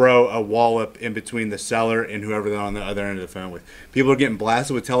throw a wallop in between the seller and whoever they're on the other end of the phone with. People are getting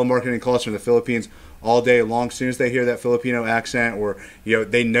blasted with telemarketing calls from the Philippines all day long. As soon as they hear that Filipino accent, or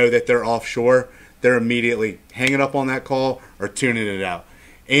they know that they're offshore, they're immediately hanging up on that call or tuning it out.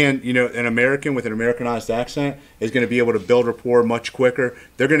 And an American with an Americanized accent is going to be able to build rapport much quicker.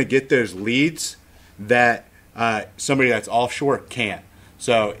 They're going to get those leads that somebody that's offshore can't.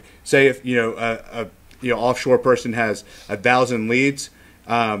 So say if a offshore person has 1,000 leads,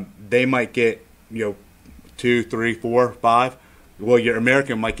 they might get 2, 3, 4, 5. Well, your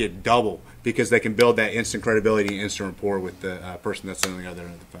American might get double, because they can build that instant credibility and instant rapport with the person that's on the other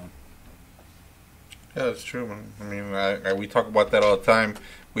end of the phone. Yeah, that's true, man. I mean, we talk about that all the time.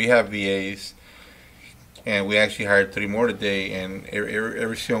 We have VAs, and we actually hired 3 more today, and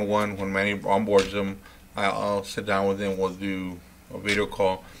every single one, when Manny onboards them, I'll sit down with them, we'll do a video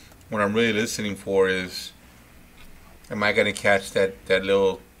call. What I'm really listening for is, am I going to catch that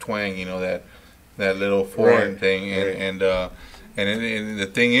little twang, that little foreign thing, and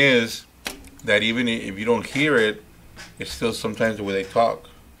the thing is that even if you don't hear it, it's still sometimes the way they talk.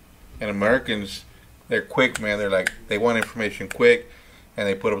 And Americans, they're quick, man. They're like, they want information quick, and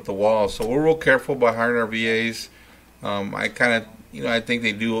they put up the wall. So we're real careful about hiring our VAs. I kind of, I think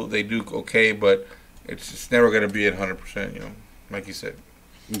they do okay, but it's never going to be at 100%, like you said.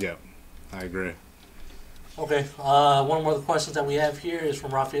 Yeah, I agree. Okay. One more of the questions that we have here is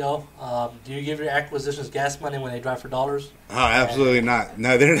from Raphael. Do you give your acquisitions gas money when they drive for dollars? Oh, absolutely not.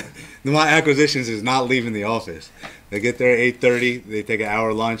 No, my acquisitions is not leaving the office. They get there at 8:30. They take an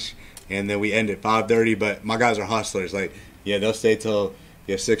hour lunch, and then we end at 5:30. But my guys are hustlers. Like, yeah, they'll stay till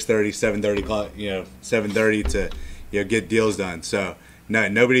 6:30, 7:30, 7:30 to get deals done. So no,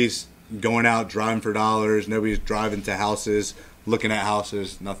 nobody's going out driving for dollars. Nobody's driving to houses, looking at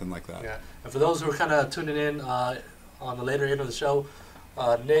houses, nothing like that. Yeah. And for those who are kind of tuning in on the later end of the show,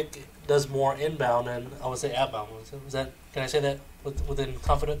 Nick does more inbound and I would say outbound. Can I say that within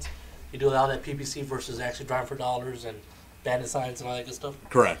confidence? You do all that PPC versus actually driving for dollars and bandit signs and all that good stuff?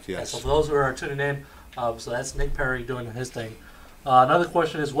 Correct, yes. Yeah, so for those who are tuning in, so that's Nick Perry doing his thing. Another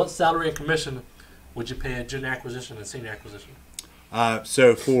question is, what salary and commission would you pay a junior acquisition and senior acquisition?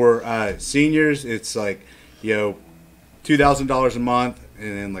 So for seniors, it's like, $2,000 a month,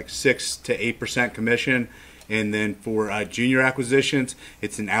 and then like 6 to 8% commission. And then for junior acquisitions,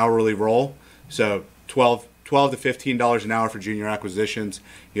 it's an hourly roll. So $12 to $15 an hour for junior acquisitions.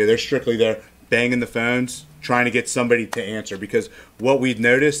 They're strictly there banging the phones, trying to get somebody to answer. Because what we've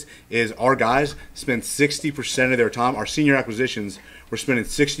noticed is our guys spend 60% of their time, our senior acquisitions, we're spending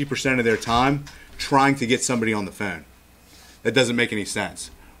 60% of their time trying to get somebody on the phone. That doesn't make any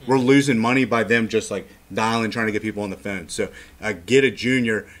sense. We're losing money by them just like dialing, trying to get people on the phone. So get a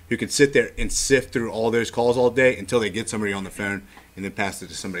junior who can sit there and sift through all those calls all day until they get somebody on the phone and then pass it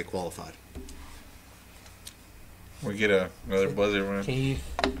to somebody qualified. We get another buzzer, man. Can you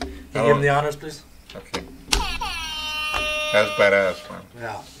give him the honors, please? Okay. That's badass, man.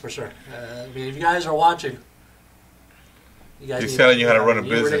 Yeah, for sure. If you guys are watching, he's telling you how to run a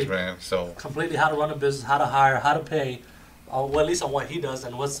business, really, man. So completely how to run a business, how to hire, how to pay. Well, at least on what he does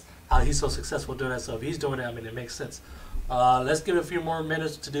and how he's so successful doing it. So if he's doing it, it makes sense. Let's give it a few more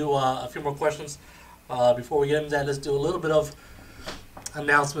minutes to do a few more questions. Before we get into that, let's do a little bit of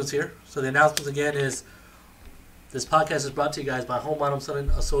announcements here. So the announcements again is this podcast is brought to you guys by HomeBuying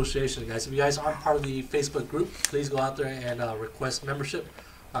HomeSelling Association. Guys, if you guys aren't part of the Facebook group, please go out there and request membership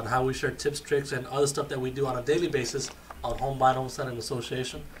on how we share tips, tricks, and other stuff that we do on a daily basis on HomeBuying HomeSelling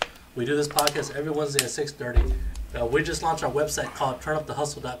Association. We do this podcast every Wednesday at 6:30. We just launched our website called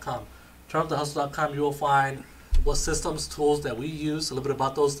turnupthehustle.com. Turnupthehustle.com, you will find what systems, tools that we use, a little bit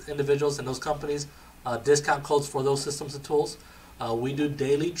about those individuals and those companies, discount codes for those systems and tools. We do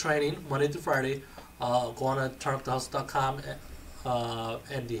daily training Monday through Friday. Go on to turnupthehustle.com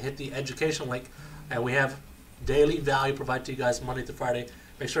and hit the education link. And we have daily value provided to you guys Monday through Friday.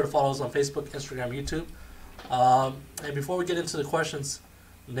 Make sure to follow us on Facebook, Instagram, YouTube. And before we get into the questions,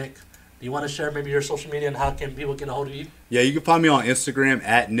 Nick, do you want to share maybe your social media and how can people get a hold of you? Yeah, you can find me on Instagram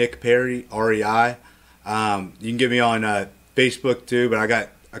at Nick Perry, REI. You can get me on Facebook too, but I got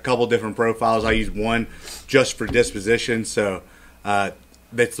a couple different profiles. I use one just for disposition, so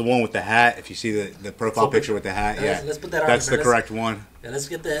that's the one with the hat. If you see the profile picture with the hat, let's put that on. That's the correct one. Yeah, let's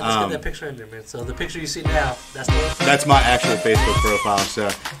get that picture in there, man. So the picture you see now, that's my actual Facebook profile. So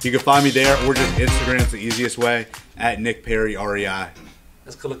you can find me there, or just Instagram. It's the easiest way at Nick Perry, REI.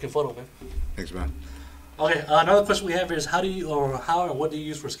 That's a good looking photo, man. Thanks, man. Okay, another question we have here is how and what do you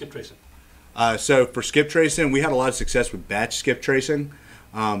use for skip tracing? So for skip tracing, we had a lot of success with batch skip tracing.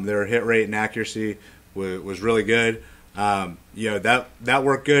 Their hit rate and accuracy was really good. That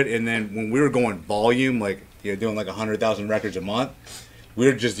worked good. And then when we were going volume, like doing like 100,000 records a month, we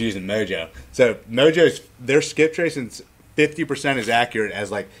were just using Mojo. So Mojo's their skip tracing 50% as accurate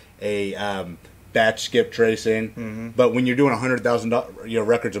as like a batch skip tracing. Mm-hmm. But when you're doing 100,000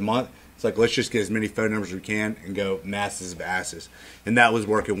 records a month, it's like let's just get as many phone numbers as we can and go masses of asses. And that was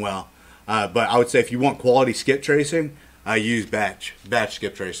working well. But I would say if you want quality skip tracing, I use batch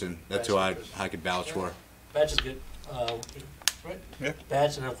skip tracing. That's who I could vouch for. Batch is good, right? Yeah.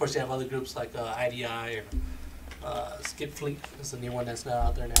 Batch, and of course you have other groups like IDI and Skip Fleet is the new one that's now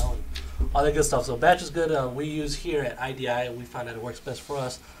out there now, and all that good stuff. So batch is good. We use here at IDI, and we find that it works best for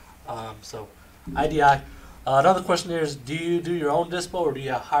us. So IDI. Another question here is: do you do your own dispo or do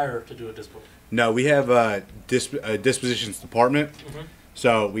you hire to do a dispo? No, we have a dispositions department. Mm-hmm.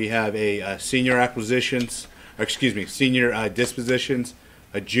 So we have a senior dispositions,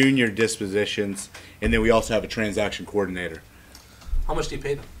 a junior dispositions, and then we also have a transaction coordinator. How much do you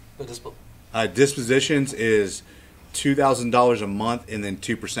pay them for dispo? Dispositions is $2,000 a month and then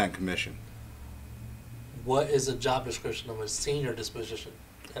 2% commission. What is the job description of a senior disposition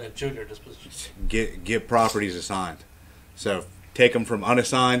and a junior disposition? Get properties assigned. So take them from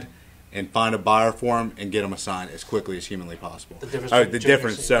unassigned and find a buyer for them and get them assigned as quickly as humanly possible. The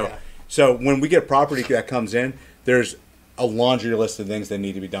difference. So when we get a property that comes in, there's a laundry list of things that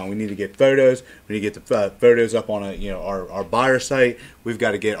need to be done. We need to get photos. We need to get the photos up on our buyer site. We've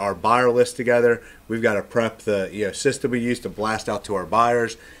got to get our buyer list together. We've got to prep the system we use to blast out to our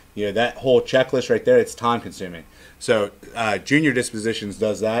buyers. That whole checklist right there, it's time consuming. So Junior Dispositions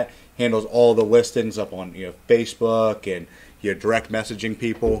does that, handles all the listings up on Facebook and direct messaging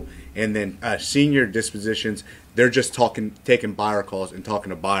people. And then Senior Dispositions, they're just taking buyer calls and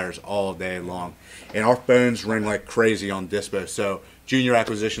talking to buyers all day long. And our phones ring like crazy on Dispo. So Junior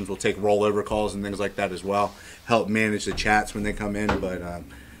Acquisitions will take rollover calls and things like that as well, help manage the chats when they come in. But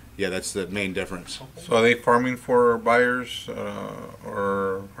that's the main difference. So are they farming for buyers,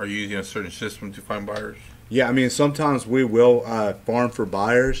 or are you using a certain system to find buyers? Yeah, I mean, sometimes we will farm for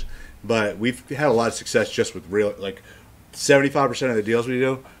buyers, but we've had a lot of success just with 75% of the deals we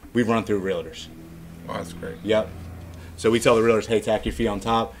do, we've run through realtors. Oh, that's great. Yep. So we tell the realtors, hey, tack your fee on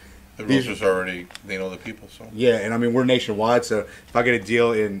top. The realtors already, they know the people. So yeah, and I mean, we're nationwide, so if I get a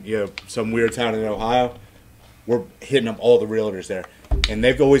deal in some weird town in Ohio, we're hitting up all the realtors there. And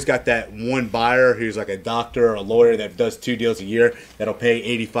they've always got that one buyer who's like a doctor or a lawyer that does 2 deals a year that'll pay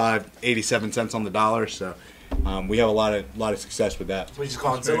 87 cents on the dollar. So we have a lot of success with that. So we just go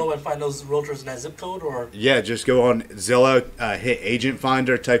on Zillow and find those realtors in that zip code, or yeah, just go on Zillow, hit Agent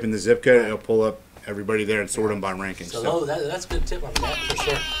Finder, type in the zip code, and it'll pull up everybody there and sort them by ranking. So that's a good tip on that for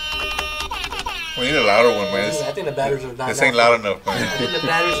sure. We need a louder one, man. I think the batteries are dying. This ain't loud enough, man. I think the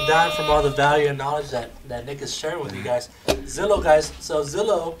batteries are dying from all the value and knowledge that Nick is sharing with you guys. Zillow, guys. So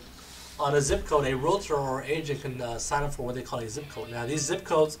Zillow, on a zip code, a realtor or agent can sign up for what they call a zip code. Now, these zip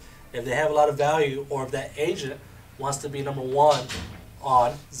codes, if they have a lot of value, or if that agent wants to be number one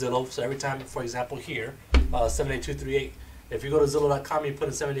on Zillow, so every time, for example, here, 78238. If you go to Zillow.com, you put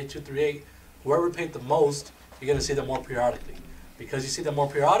in 78238, whoever paid the most, you're going to see them more periodically. Because you see them more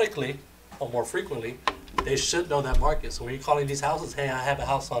periodically, or more frequently, they should know that market. So when you're calling these houses, hey, I have a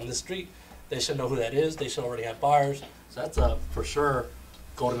house on this street, they should know who that is. They should already have buyers. So that's a for sure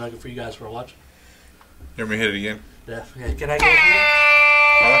golden nugget for you guys who are watching. You want me to hit it again? Yeah. Can I get one?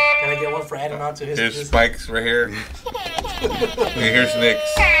 Huh? Can I get one for adding on to his? Here's Spike's right here. And here's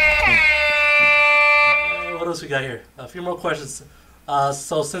Nick's. What else we got here? A few more questions.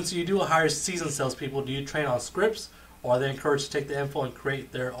 So since you do hire seasoned salespeople, do you train on scripts? Or are they encouraged to take the info and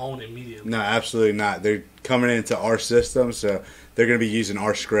create their own immediately? No, absolutely not. They're coming into our system, so they're going to be using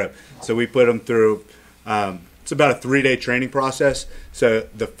our script. So we put them through. It's about a 3-day training process. So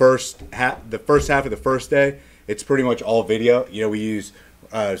the first half of the first day, it's pretty much all video. We use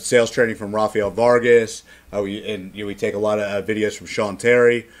sales training from Rafael Vargas. We take a lot of videos from Sean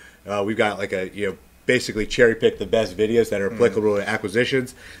Terry. We've got basically cherry pick the best videos that are applicable to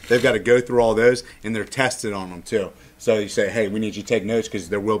acquisitions. They've got to go through all those, and they're tested on them too. So you say, hey, we need you to take notes because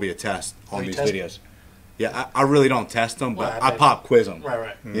there will be a test on these videos. Yeah, I really don't test them, but I pop quiz them.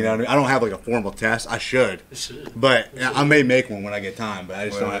 Right. You know what I mean? I don't have a formal test. I should. But I may make one when I get time, but I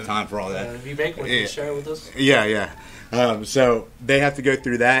just don't have time for all that. If you make one, can you share it with us? Yeah. So they have to go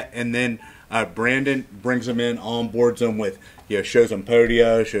through that, and then Brandon brings them in, onboards them with, shows them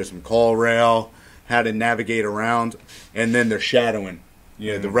Podio, shows them call rail, how to navigate around, and then they're shadowing,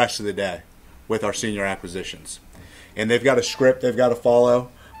 the rest of the day with our senior acquisitions. And they've got a script they've got to follow.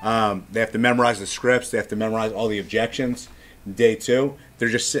 They have to memorize the scripts. They have to memorize all the objections. Day 2, they're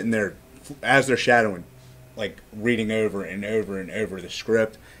just sitting there as they're shadowing, reading over and over and over the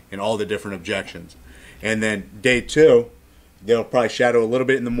script and all the different objections. And then day 2, they'll probably shadow a little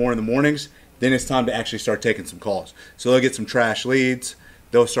bit in the mornings. Then it's time to actually start taking some calls. So they'll get some trash leads.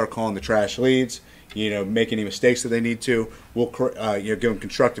 They'll start calling the trash leads. Make any mistakes that they need to. We'll give them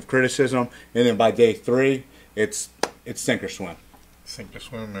constructive criticism. And then by day 3, it's sink or swim. Sink or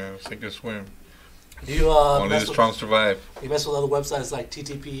swim, man. Sink or swim. Do you only the strong survive? You mess with other websites like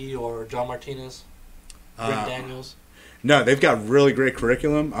TTP or John Martinez, Rick Daniels? No, they've got really great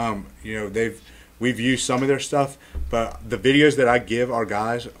curriculum. We've used some of their stuff, but the videos that I give our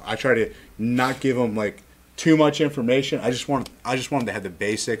guys, I try to not give them too much information. I just want them to have the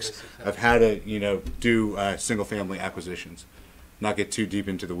basics of how to do single family acquisitions, not get too deep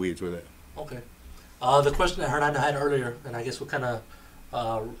into the weeds with it. Okay. The question that Hernandez had earlier, and I guess we're kind of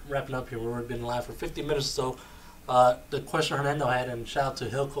wrapping up here. We've been live for 50 minutes, so the question Hernandez had, and shout out to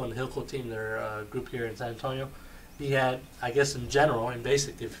Hilco and the Hilco team, their group here in San Antonio. He had, I guess in general, in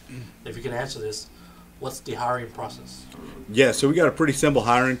basic, if you can answer this, what's the hiring process? Yeah, so we got a pretty simple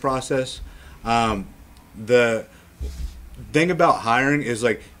hiring process. The thing about hiring is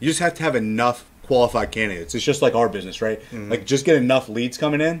you just have to have enough qualified candidates. It's just like our business, right? Mm-hmm. Just get enough leads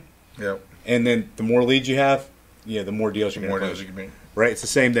coming in. Yep. And then the more leads you have, the more deals you're going to close. Right? It's the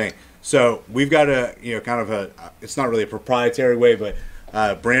same thing. So we've got a, kind of it's not really a proprietary way, but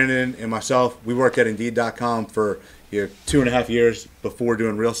Brandon and myself, we worked at Indeed.com for 2.5 years before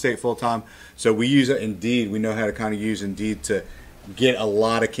doing real estate full time. So we use Indeed. We know how to kind of use Indeed to get a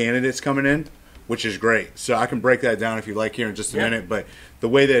lot of candidates coming in, which is great. So I can break that down if you like here in just a minute. But the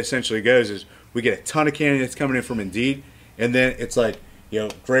way that essentially goes is we get a ton of candidates coming in from Indeed, and then it's like,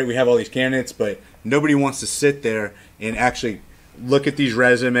 great, we have all these candidates, but nobody wants to sit there and actually look at these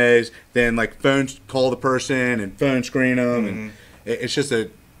resumes, then like call the person and phone screen them, and it's just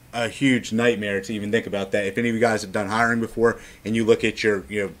a huge nightmare to even think about that. If any of you guys have done hiring before and you look at your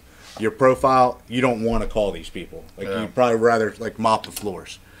profile, you don't want to call these people. Like you'd probably rather like mop the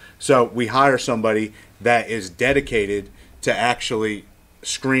floors. So we hire somebody that is dedicated to actually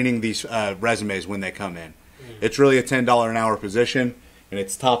screening these resumes when they come in. It's really a $10 an hour position, and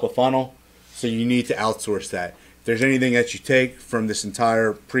it's top of funnel, so you need to outsource that. If there's anything that you take from this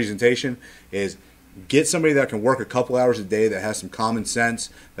entire presentation is get somebody that can work a couple hours a day, that has some common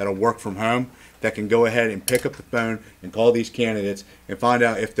sense, that'll work from home, that can go ahead and pick up the phone and call these candidates and find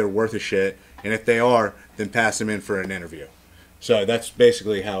out if they're worth a shit, and if they are, then pass them in for an interview. So that's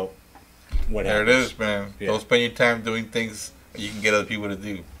basically what happens. There it is, man. Yeah. Don't spend your time doing things you can get other people to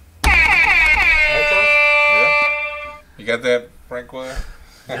do. Yeah. You got that, Franco?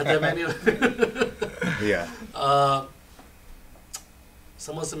 Got that menu? Yeah.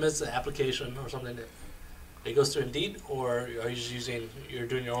 Someone submits an application or something, it goes to Indeed, or are you just you're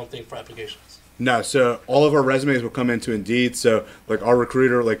doing your own thing for applications? No, so all of our resumes will come into Indeed. So like our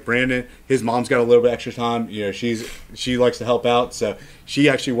recruiter, like Brandon, his mom's got a little bit extra time. She likes to help out, so she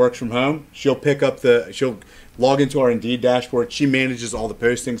actually works from home. She'll she'll log into our Indeed dashboard. She manages all the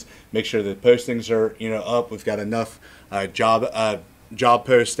postings, make sure the postings are up. We've got enough job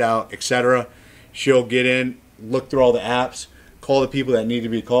posts out, etc. She'll get in, look through all the apps, call the people that need to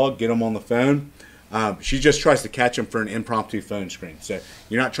be called, get them on the phone. She just tries to catch them for an impromptu phone screen. So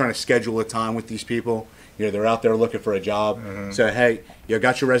you're not trying to schedule a time with these people. They're out there looking for a job. So hey, you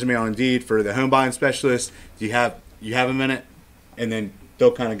got your resume on Indeed for the home buying specialist. Do you have a minute? And then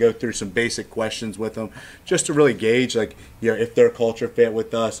they'll kind of go through some basic questions with them, just to really gauge if their culture fit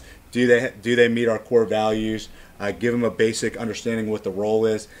with us. Do they meet our core values? Give them a basic understanding what the role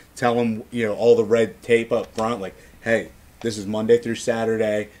is. Tell them all the red tape up front, like, hey, this is Monday through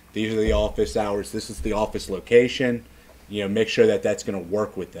Saturday. These are the office hours. This is the office location. Make sure that that's going to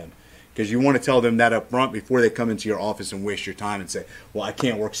work with them, because you want to tell them that up front before they come into your office and waste your time and say, well, I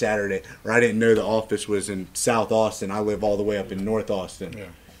can't work Saturday, or I didn't know the office was in South Austin. I live all the way up in North Austin. Yeah.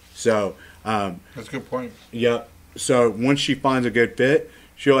 So that's a good point. Yeah. So once she finds a good fit,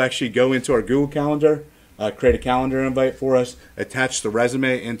 she'll actually go into our Google Calendar, create a calendar invite for us, attach the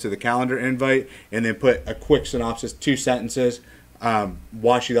resume into the calendar invite, and then put a quick synopsis, 2 sentences,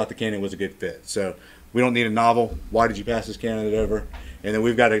 why she thought the candidate was a good fit. So we don't need a novel. Why did you pass this candidate over? And then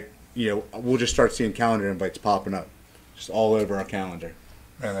we've got we'll just start seeing calendar invites popping up just all over our calendar.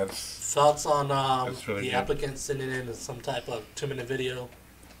 Man, that's thoughts on really the good. applicant sending in some type of 2-minute video?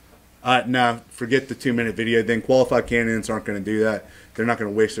 No, forget the 2-minute video. Then qualified candidates aren't going to do that. They're not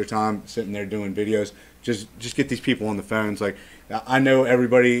going to waste their time sitting there doing videos. Just get these people on the phones. Like, I know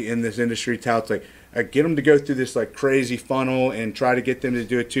everybody in this industry touts get them to go through this crazy funnel and try to get them to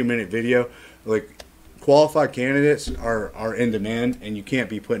do a 2-minute video. Qualified candidates are in demand, and you can't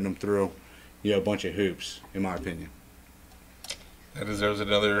be putting them through a bunch of hoops, in my opinion. That deserves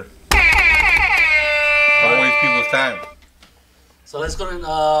another. Don't waste people's time. So let's go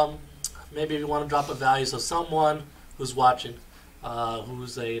to maybe if you want to drop a value. So someone who's watching,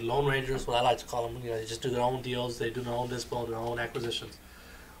 who's a Lone Ranger is what I like to call them. They just do their own deals. They do their own dispo, their own acquisitions.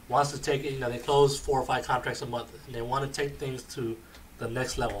 Wants to take it. They close 4 or 5 contracts a month, and they want to take things to the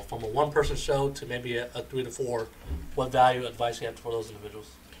next level, from a 1-person show to maybe a 3 to 4. What value advice you have for those individuals?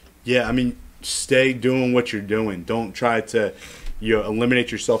 Yeah, I mean, stay doing what you're doing. Don't try to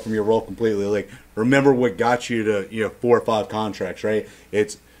eliminate yourself from your role completely. Remember what got you to 4 or 5 contracts, right?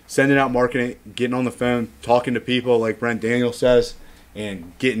 It's sending out marketing, getting on the phone, talking to people like Brent Daniel says,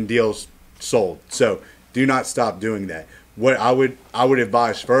 and getting deals sold. So do not stop doing that. What I would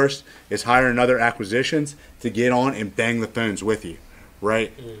advise first is hire another acquisitions to get on and bang the phones with you,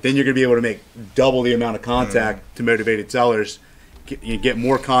 right? Then you're going to be able to make double the amount of contact to motivated sellers. You get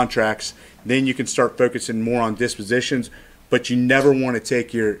more contracts. Then you can start focusing more on dispositions. But you never want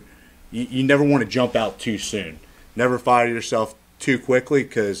to you never want to jump out too soon. Never fire yourself too quickly,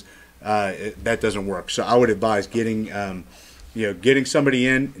 because that doesn't work. So I would advise getting somebody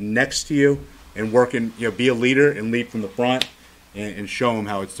in next to you and working, be a leader and lead from the front and show them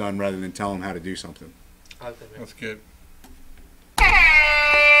how it's done rather than tell them how to do something. That's good.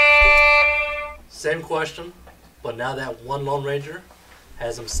 Same question, but now that one Lone Ranger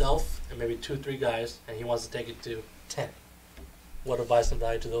has himself and maybe 2-3 guys, and he wants to take it to 10. What advice and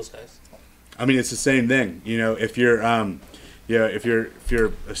value to those guys? I mean, it's the same thing. You know, if you're, if you're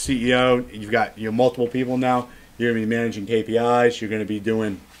a CEO, you've got multiple people now. You're going to be managing KPIs. You're going to be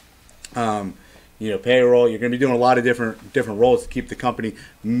doing, payroll. You're going to be doing a lot of different roles to keep the company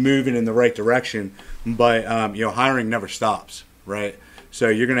moving in the right direction. But hiring never stops, right? So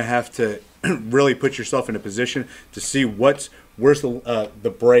you're going to have to really put yourself in a position to see where's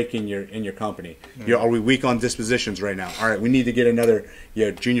the break in your company. Mm-hmm. Are we weak on dispositions right now? All right, we need to get another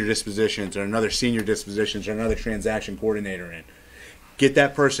junior dispositions or another senior dispositions or another transaction coordinator in. Get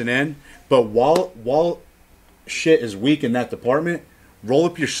that person in, but while shit is weak in that department, roll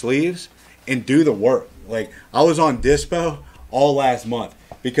up your sleeves and do the work. Like, I was on dispo all last month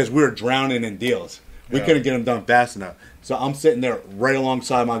because we were drowning in deals. We couldn't get them done fast enough. So I'm sitting there right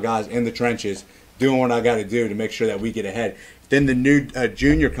alongside my guys in the trenches doing what I got to do to make sure that we get ahead. Then the new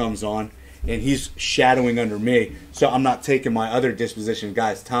junior comes on, and he's shadowing under me. So I'm not taking my other disposition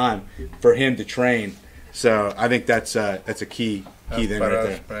guy's time for him to train. So I think that's a key thing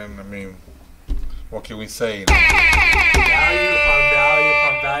right there. Man. I mean, what can we say? Value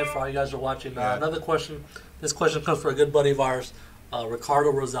upon value for all you guys are watching. Another question. This question comes from a good buddy of ours,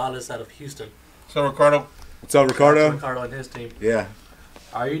 Ricardo Rosales out of Houston. So, Ricardo. What's up, Ricardo? Ricardo and his team. Yeah.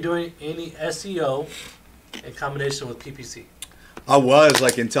 Are you doing any SEO in combination with PPC? I was,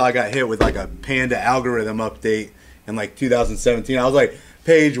 until I got hit with a Panda algorithm update in 2017. I was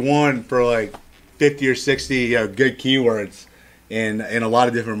page 1 for 50 or 60 good keywords in a lot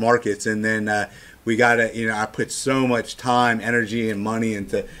of different markets, and then we got to I put so much time, energy, and money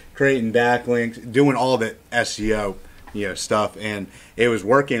into creating backlinks, doing all the SEO stuff, and it was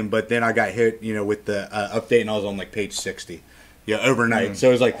working. But then I got hit with the update, and I was on page 60 overnight.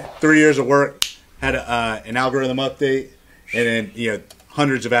 So it was 3 years of work, had an algorithm update, and then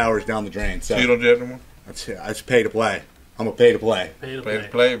hundreds of hours down the drain. So you don't do that anymore? It's pay to play. I'm a pay to play. Pay to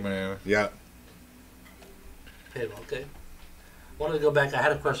play, man. Yeah. Pay to, okay. I wanted to go back. I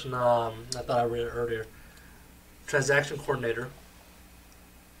had a question I thought I read earlier. Transaction coordinator.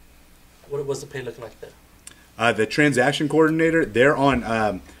 What was the pay looking like there? The transaction coordinator, they're on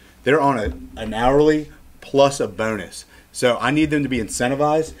an hourly plus a bonus. So I need them to be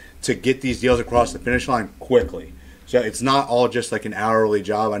incentivized to get these deals across the finish line quickly. So it's not all just an hourly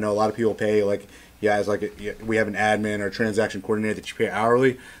job. I know a lot of people pay we have an admin or transaction coordinator that you pay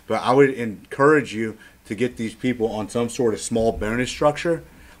hourly, but I would encourage you to get these people on some sort of small bonus structure.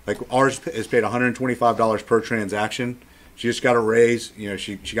 Ours is paid $125 per transaction. She just got a raise.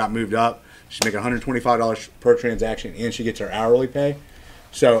 She got moved up. She's making $125 per transaction, and she gets her hourly pay.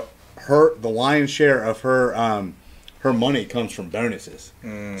 So the lion's share of her money comes from bonuses.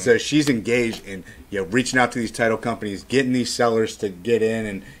 So she's engaged in reaching out to these title companies, getting these sellers to get in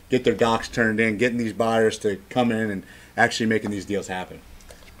and get their docs turned in, getting these buyers to come in and actually making these deals happen.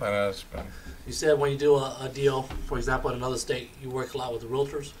 You said when you do a deal, for example, in another state, you work a lot with the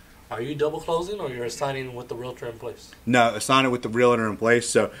realtors. Are you double closing, or you're assigning with the realtor in place? No, assign it with the realtor in place.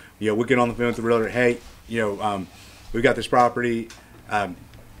 So we get on the phone with the realtor. Hey, we've got this property.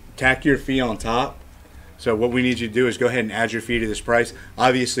 Tack your fee on top. So what we need you to do is go ahead and add your fee to this price.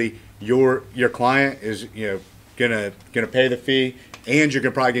 Obviously, your client is gonna pay the fee, and you're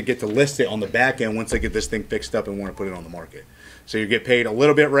gonna probably get to list it on the back end once they get this thing fixed up and want to put it on the market. So you get paid a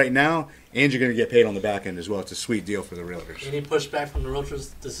little bit right now, and you're gonna get paid on the back end as well. It's a sweet deal for the realtors. Any pushback from the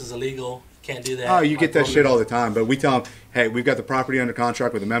realtors? This is illegal. Can't do that. Oh, you get that shit all the time. But we tell them, hey, we've got the property under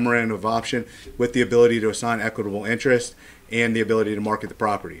contract with a memorandum of option with the ability to assign equitable interest and the ability to market the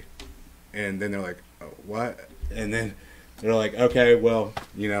property. And then they're like, oh, what? And then they're like, okay, well,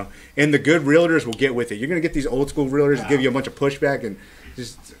 and the good realtors will get with it. You're going to get these old school realtors that give you a bunch of pushback, and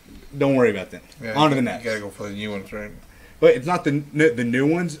just don't worry about them. On to the next. You got to go for the new ones, right? But it's not the new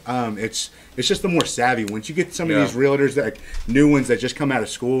ones. It's just the more savvy ones. You get some of these realtors, new ones that just come out of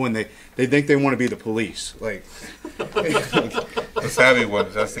school, and they think they want to be the police. The savvy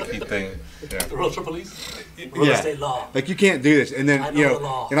ones, that's the key thing. Yeah. The realtor police? Real estate law. You can't do this. And then,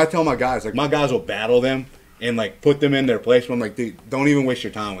 and I tell my guys, my guys will battle them and, put them in their place. But I'm like, dude, don't even waste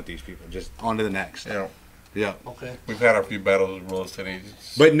your time with these people. Just on to the next. Yeah. Okay. We've had a few battles with real estate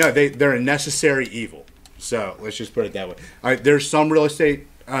agents. But no, they're a necessary evil. So let's just put it that way. All right, there's some real estate,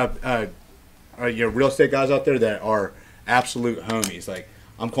 real estate guys out there that are absolute homies.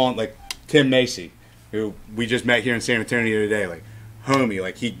 I'm calling Tim Macy, who we just met here in San Antonio today. homie.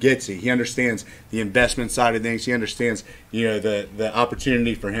 Like, he gets it. He understands the investment side of things. He understands, you know, the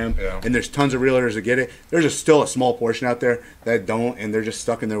opportunity for him. Yeah. And there's tons of realtors that get it. There's just still a small portion out there that don't, and they're just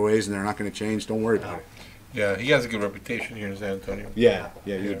stuck in their ways, and they're not going to change. Don't worry about it. Yeah, he has a good reputation here in San Antonio. Yeah,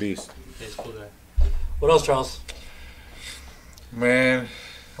 he's a beast. He's a cool guy. What else, Charles? Man,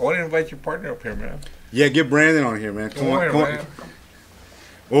 I want to invite your partner up here, man. Yeah, get Brandon on here, man. Come on. Man.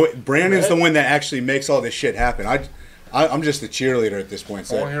 Well, Brandon's the one that actually makes all this shit happen. I'm just the cheerleader at this point.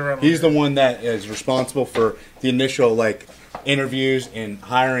 So he's the one that is responsible for the initial, like, interviews and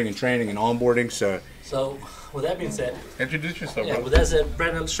hiring and training and onboarding. So with that being said, introduce yourself. Yeah, bro. with that said,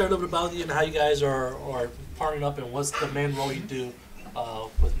 Brandon, share a little bit about you and how you guys are partnering up, and what's the main role you do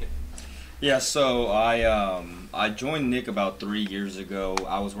with Nick. Yeah, so I joined Nick about 3 years ago.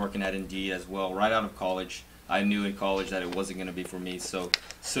 I was working at Indeed as well, right out of college. I knew in college that it wasn't going to be for me. So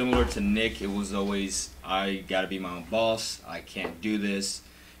similar to Nick, it was always, I got to be my own boss. I can't do this.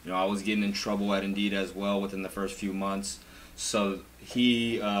 You know, I was getting in trouble at Indeed as well within the first few months. So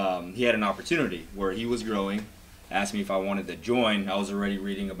he had an opportunity where he was growing, asked me if I wanted to join. I was already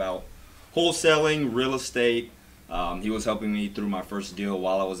reading about wholesaling, real estate. He was helping me through my first deal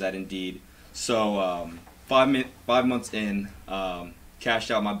while I was at Indeed. So 5 months in, cashed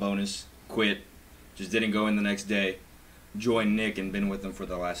out my bonus, quit, just didn't go in the next day, joined Nick, and been with him for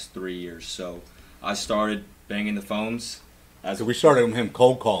the last 3 years. So I started banging the phones. So we started with him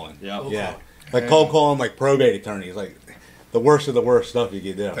cold calling. Yep. Yeah. Like cold calling, like probate attorneys, like the worst of the worst stuff you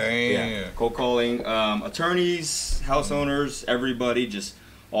could do. Damn. Yeah. Cold calling attorneys, house owners, everybody, just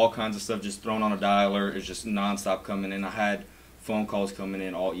all kinds of stuff just thrown on a dialer. It's just nonstop coming in. I had phone calls coming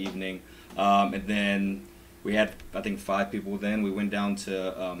in all evening. And then we had, I think, 5 people then. We went down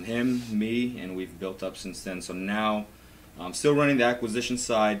to him, me, and we've built up since then. So now I'm still running the acquisition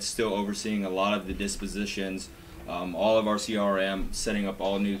side, still overseeing a lot of the dispositions, all of our CRM, setting up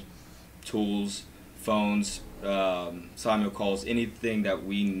all new tools, phones, Samuel calls, anything that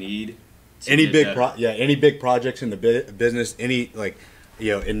we need. Any big projects in the business, any like,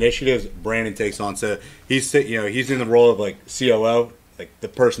 you know, initiatives Brandon takes on. So he's in the role of like COO, like the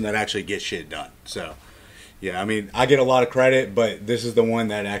person that actually gets shit done. So yeah, I mean, I get a lot of credit, but this is the one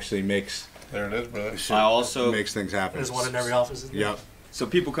that actually makes There it is, brother. I also makes things happen. There's one in every office. Isn't there? Yep. So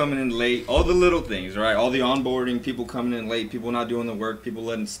people coming in late, all the little things, right? All the onboarding, people coming in late, people not doing the work, people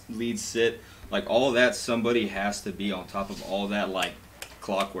letting leads sit, like all that. Somebody has to be on top of all that, like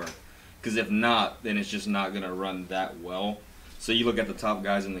clockwork. Because if not, then it's just not gonna run that well. So you look at the top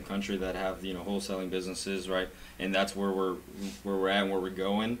guys in the country that have, you know, wholesaling businesses, right? And that's where we're at and where we're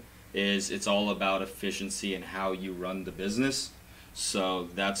going. It's all about efficiency and how you run the business. So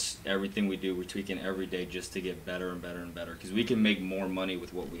that's everything we do. We're tweaking every day just to get better and better and better, because we can make more money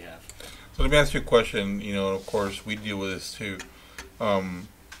with what we have. So let me ask you a question. You know, of course, we deal with this too.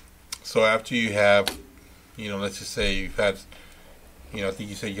 So after you have, you know, let's just say you've had, you know, I think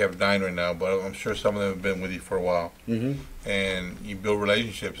you said you have 9 right now, but I'm sure some of them have been with you for a while. Mm-hmm. And you build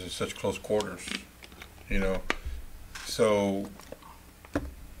relationships in such close quarters, you know. So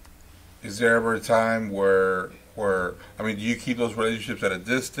is there ever a time where I mean, do you keep those relationships at a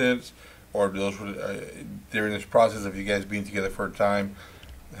distance, or do those during this process of you guys being together for a time,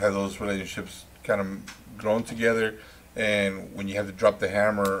 have those relationships kind of grown together? And when you have to drop the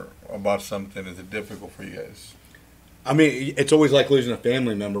hammer about something, is it difficult for you guys? I mean, it's always like losing a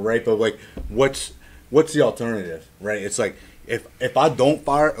family member, right? But like, what's the alternative, right? It's like if I don't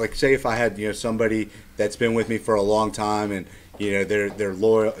fire, like say if I had, you know, somebody that's been with me for a long time and, you know, they're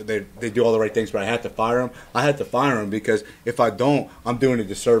loyal, they do all the right things, but I have to fire them. I have to fire them because if I don't, I'm doing a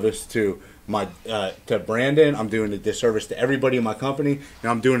disservice to my to Brandon. I'm doing a disservice to everybody in my company, and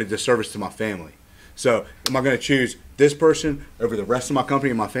I'm doing a disservice to my family. So, am I going to choose this person over the rest of my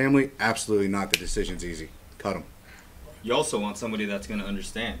company and my family? Absolutely not. The decision's easy. Cut them. You also want somebody that's going to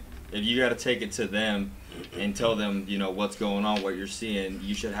understand. If you got to take it to them and tell them, you know, what's going on, what you're seeing,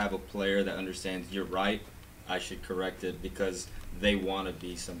 you should have a player that understands you're right. I should correct it, because they want to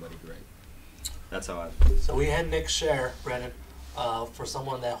be somebody great. That's how I feel. So we had Nick share, Brandon, for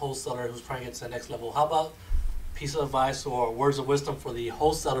someone, that wholesaler who's trying to get to the next level. How about piece of advice or words of wisdom for the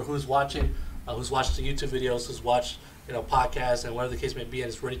wholesaler who's watching the YouTube videos, who's watched, you know, podcasts and whatever the case may be, and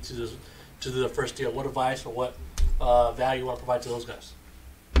is ready to do their first deal? What advice or what value you want to provide to those guys?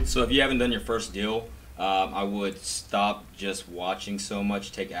 So if you haven't done your first deal, I would stop just watching so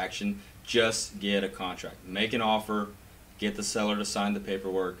much. Take action. Just get a contract. Make an offer. Get the seller to sign the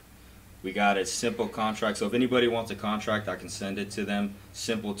paperwork. We got a simple contract. So if anybody wants a contract, I can send it to them.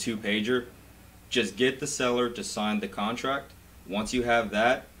 Simple 2-pager. Just get the seller to sign the contract. Once you have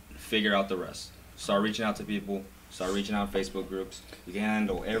that, figure out the rest. Start reaching out to people. Start reaching out in Facebook groups. You can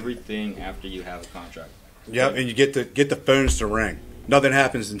handle everything after you have a contract. Yep, and you get the phones to ring. Nothing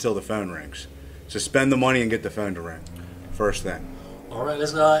happens until the phone rings. So spend the money and get the phone to ring. First thing. All right,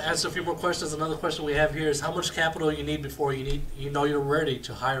 let's answer a few more questions. Another question we have here is how much capital you need before you know you're ready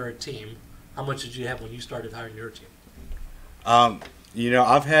to hire a team. How much did you have when you started hiring your team? I'm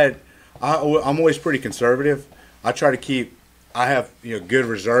always pretty conservative. I try to keep. I have good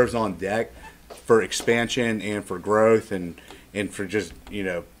reserves on deck for expansion and for growth and for just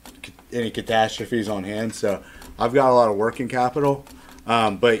any catastrophes on hand. So I've got a lot of working capital.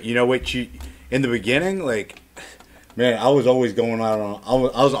 But you know what? In the beginning, like, man, I was always going out on.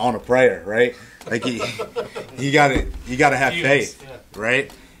 I was on a prayer, right? Like you gotta have faith,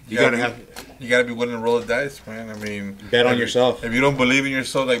 right? You gotta be willing to roll the dice, man. I mean, bet on yourself. If you don't believe in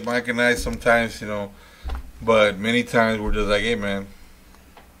yourself, like Mike and I, sometimes but many times we're just like, hey, man,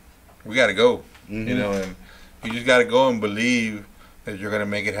 we gotta go, and you just gotta go and believe that you're gonna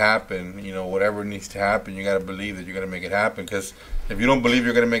make it happen. Whatever needs to happen, you gotta believe that you're gonna make it happen. Because if you don't believe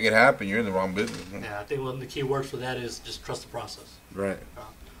you're gonna make it happen, you're in the wrong business. Man. Yeah, I think one of the key words for that is just trust the process. Right.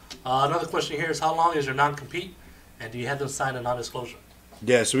 Another question here is how long is your non-compete, and do you have them sign a non-disclosure?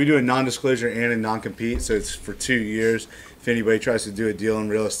 Yeah, so we do a non-disclosure and a non-compete, so it's for 2 years. If anybody tries to do a deal in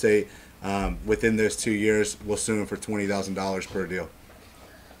real estate within those 2 years, we'll sue them for $20,000 per deal.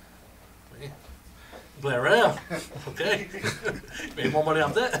 Play right now. Okay. Made more money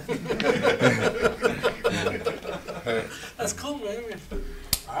off that. That's cool, man.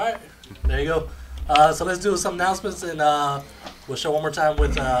 All right. There you go. So let's do some announcements, and we'll show one more time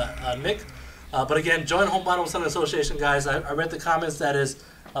with Nick. But again, join HomeBuying HomeSelling Association, guys. I read the comments. That is,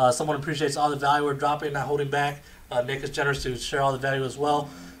 someone appreciates all the value we're dropping, not holding back. Nick is generous to share all the value as well.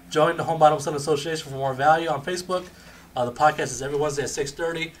 Join the HomeBuying HomeSelling Association for more value on Facebook. The podcast is every Wednesday at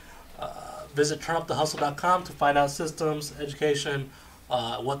 6:30. Visit turnupthehustle.com to find out systems, education,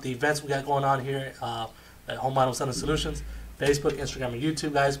 what the events we got going on here at HomeBuying HomeSelling Solutions. Facebook, Instagram, and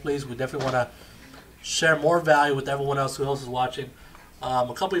YouTube, guys, please. We definitely want to share more value with everyone else who else is watching.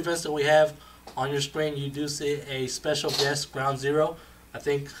 A couple events that we have on your screen. You do see a special guest, Ground Zero. I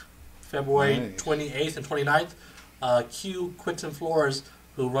think February 28th and 29th. Q Quinton Flores,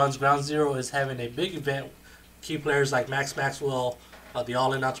 who runs Ground Zero, is having a big event. Key players like Max Maxwell, the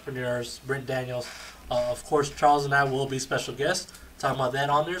All-In Entrepreneurs, Brent Daniels. Of course, Charles and I will be special guests. Talking about that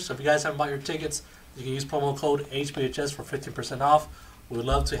on there. So if you guys haven't bought your tickets, you can use promo code HBHS for 15% off. We would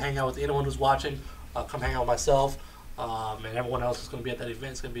love to hang out with anyone who's watching. Come hang out with myself. And everyone else is going to be at that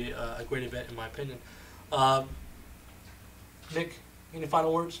event. It's going to be a great event, in my opinion. Nick, any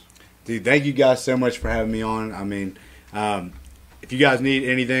final words? Dude, thank you guys so much for having me on. I mean, if you guys need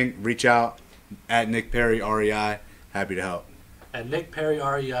anything, reach out at Nick Perry REI. Happy to help. At Nick Perry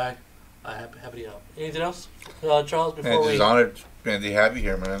REI, happy to help. Anything else, Charles? Before just honored to have you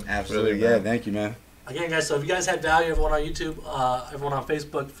here, man. Absolutely, really, yeah. man. Thank you, man. Again, guys, so if you guys had value, everyone on YouTube, everyone on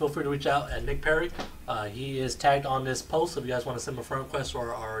Facebook, feel free to reach out at Nick Perry. He is tagged on this post if you guys want to send him a friend request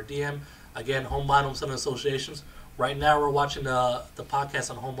or DM. Again, HomeBuying HomeSelling Associations. Right now, we're watching the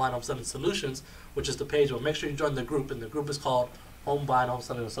podcast on HomeBuying HomeSelling Solutions, which is the page. But make sure you join the group, and the group is called HomeBuying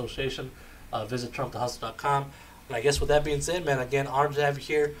HomeSelling Association. Visit turnupthehustle.com. And I guess with that being said, man, again, honored to have you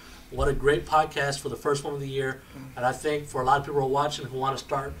here. What a great podcast for the first one of the year. And I think for a lot of people who are watching who want to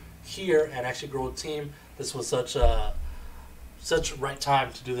start here and actually grow a team, this was such right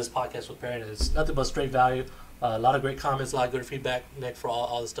time to do this podcast with Perry. It's nothing but straight value. A lot of great comments, a lot of good feedback, Nick, for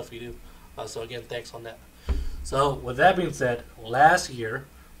all the stuff you do. So again, thanks on that. So with that being said, last year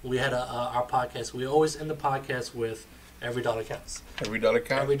we had our podcast. We always end the podcast with every dollar counts. Every dollar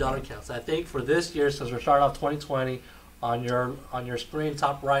counts. Every dollar counts. I think for this year, since we're starting off 2020, on your screen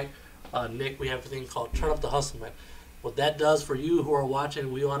top right, Nick, we have a thing called Turn Up the Hustle, man. What that does for you who are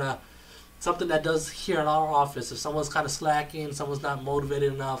watching, we want to, something that does here in our office, if someone's kind of slacking, someone's not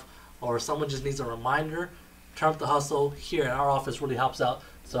motivated enough, or someone just needs a reminder, Turn Up the Hustle here in our office really helps out.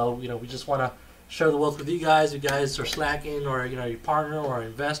 So, we just want to share the wealth with you guys. You guys are slacking, or, your partner or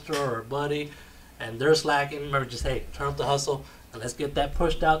investor or a buddy, and they're slacking. Remember, just, hey, turn up the hustle, and let's get that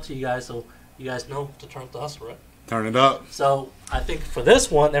pushed out to you guys so you guys know to turn up the hustle, right? Turn it up. So I think for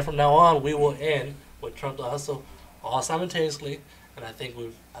this one, and from now on, we will end with turn up the hustle all simultaneously, and I think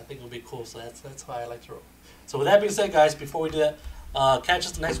it'll be cool. So that's how I like to roll. So with that being said, guys, before we do that, catch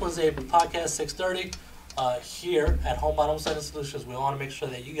us the next Wednesday podcast 6:30 here at HomeBuying HomeSelling Solutions. We want to make sure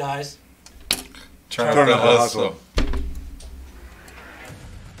that you guys turn up the hustle.